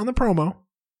what I saw in the promo,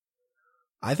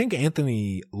 I think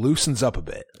Anthony loosens up a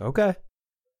bit. Okay.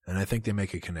 And I think they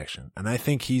make a connection. And I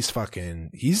think he's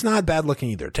not bad looking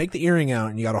either. Take the earring out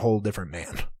and you got a whole different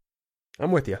man.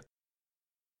 I'm with you.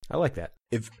 I like that.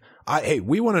 Hey,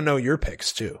 we want to know your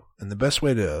picks too. And the best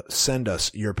way to send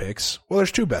us your picks, well,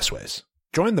 there's two best ways.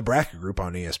 Join the bracket group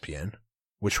on ESPN,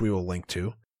 which we will link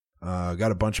to.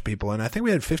 Got a bunch of people in. I think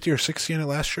we had 50 or 60 in it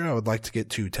last year. I would like to get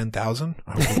to 10,000.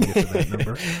 I hope we can get to that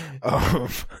number.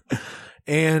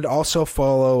 And also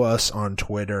follow us on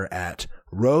Twitter at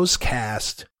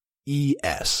RoseCastES.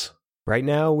 Right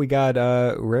now we got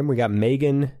we got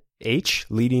Megan H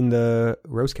leading the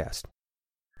Rosecast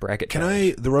bracket.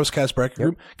 The Rosecast bracket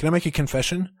group? Can I make a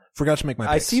confession? Forgot to make my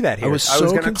picks. I see that here. I was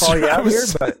going to call you out here,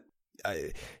 but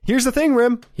here's the thing,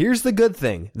 Rim. Here's the good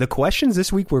thing. The questions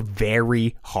this week were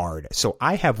very hard. So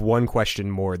I have one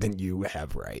question more than you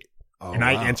have right. Oh, and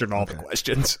I answered all the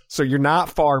questions. So you're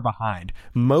not far behind.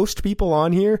 Most people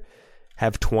on here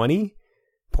have 20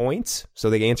 points. So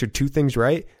they answered 2 things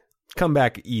right. Come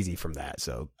back easy from that.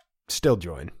 So still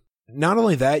join. Not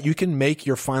only that, you can make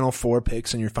your final 4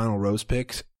 picks and your final Rose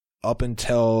picks up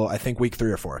until, I think, week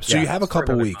 3 or 4. So you have a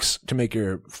couple weeks to make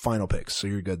your final picks. So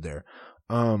you're good there.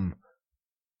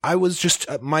 I was just,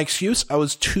 my excuse, I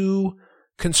was too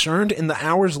concerned in the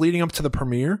hours leading up to the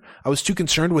premiere. I was too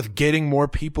concerned with getting more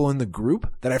people in the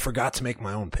group that I forgot to make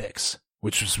my own picks,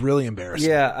 which was really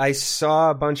embarrassing. Yeah, I saw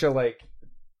a bunch of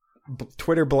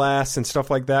Twitter blasts and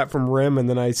stuff like that from Rim, and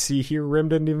then I see here Rim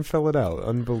didn't even fill it out.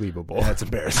 Unbelievable. That's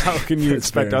embarrassing. How can you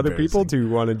expect other people to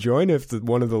want to join if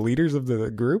one of the leaders of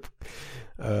the group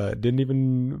didn't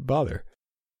even bother?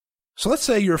 So let's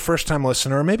say you're a first-time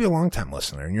listener or maybe a long-time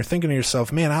listener, and you're thinking to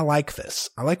yourself, man, I like this.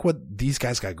 I like what these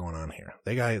guys got going on here.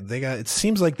 They got. It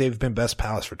seems like they've been best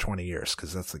pals for 20 years,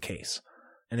 because that's the case.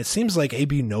 And it seems like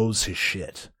AB knows his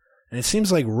shit. And it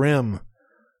seems like Rim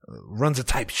runs a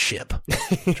tight ship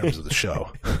in terms of the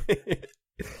show.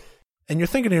 And you're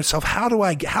thinking to yourself, how do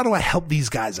I help these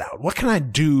guys out? What can I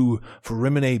do for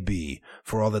Rim and AB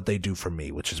for all that they do for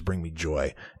me, which is bring me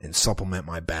joy and supplement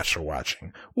my Bachelor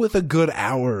watching with a good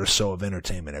hour or so of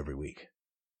entertainment every week?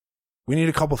 We need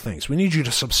a couple things. We need you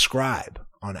to subscribe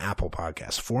on Apple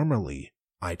Podcasts, formerly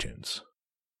iTunes.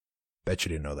 Bet you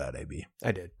didn't know that, AB.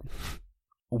 I did.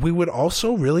 We would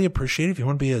also really appreciate if you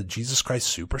want to be a Jesus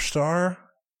Christ superstar,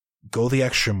 go the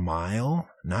extra mile,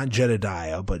 not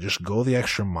Jedediah, but just go the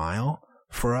extra mile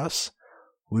for us.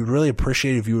 We'd really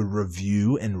appreciate if you would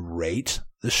review and rate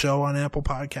the show on Apple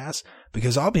Podcasts,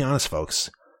 because I'll be honest,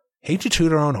 folks, hate to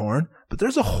toot our own horn, but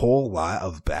there's a whole lot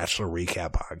of Bachelor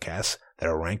recap podcasts that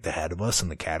are ranked ahead of us in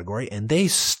the category, and they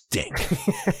stink.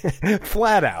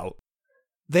 Flat out.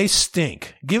 They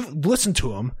stink. Listen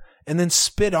to them. And then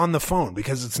spit on the phone,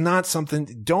 because it's not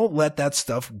something. Don't let that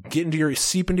stuff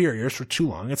seep into your ears for too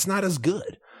long. It's not as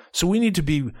good. So we need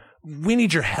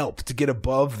your help to get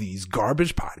above these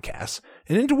garbage podcasts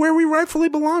and into where we rightfully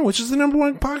belong, which is the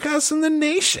 #1 podcast in the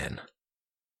nation.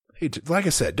 Hey, like I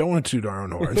said, don't want to toot our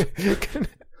own horn.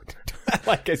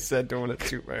 Like I said, don't want to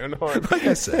toot my own horn. Like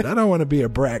I said, I don't want to be a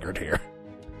braggart here.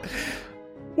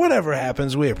 Whatever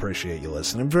happens, we appreciate you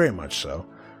listening, very much so.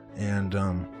 And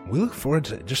we look forward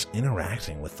to just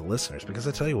interacting with the listeners, because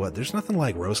I tell you what, there's nothing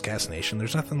like Rosecast Nation.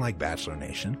 There's nothing like Bachelor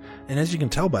Nation. And as you can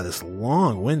tell by this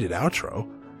long-winded outro,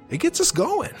 it gets us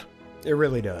going. It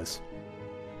really does.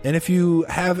 And if you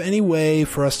have any way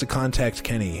for us to contact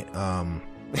Kenny,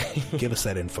 give us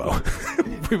that info.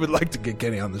 We would like to get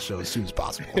Kenny on the show as soon as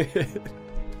possible.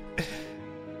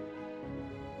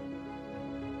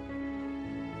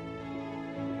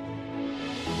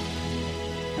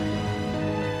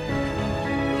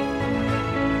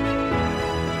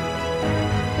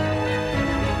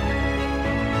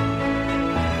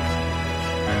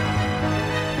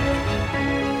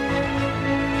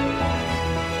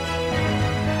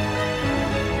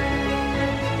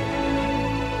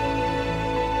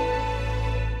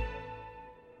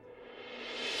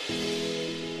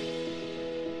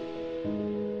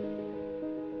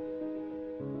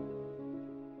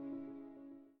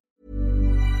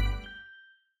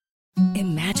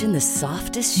 Imagine the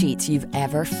softest sheets you've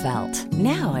ever felt.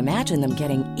 Now imagine them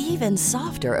getting even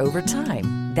softer over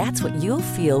time. That's what you'll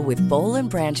feel with Boll &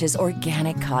 Branch's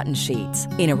organic cotton sheets.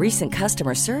 In a recent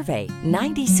customer survey,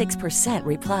 96%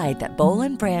 replied that Boll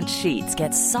 & Branch sheets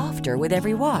get softer with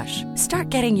every wash. Start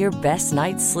getting your best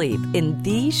night's sleep in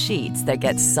these sheets that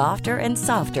get softer and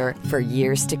softer for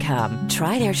years to come.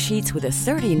 Try their sheets with a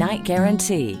 30-night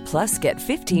guarantee. Plus, get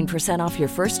 15% off your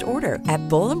first order at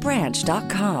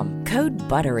bollandbranch.com. Code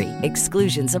BUTTERY.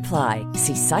 Exclusions apply.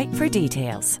 See site for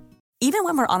details. Even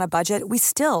when we're on a budget, we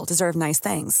still deserve nice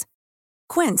things.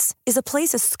 Quince is a place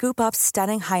to scoop up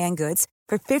stunning high-end goods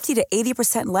for 50 to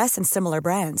 80% less than similar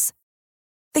brands.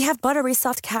 They have buttery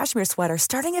soft cashmere sweaters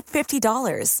starting at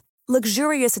 $50,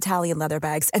 luxurious Italian leather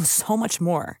bags, and so much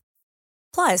more.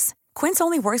 Plus, Quince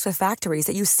only works with factories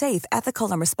that use safe,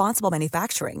 ethical, and responsible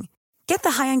manufacturing. Get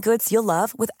the high-end goods you'll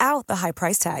love without the high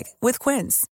price tag with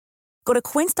Quince. Go to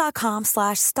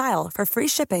quince.com/style for free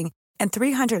shipping and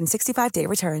 365-day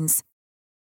returns.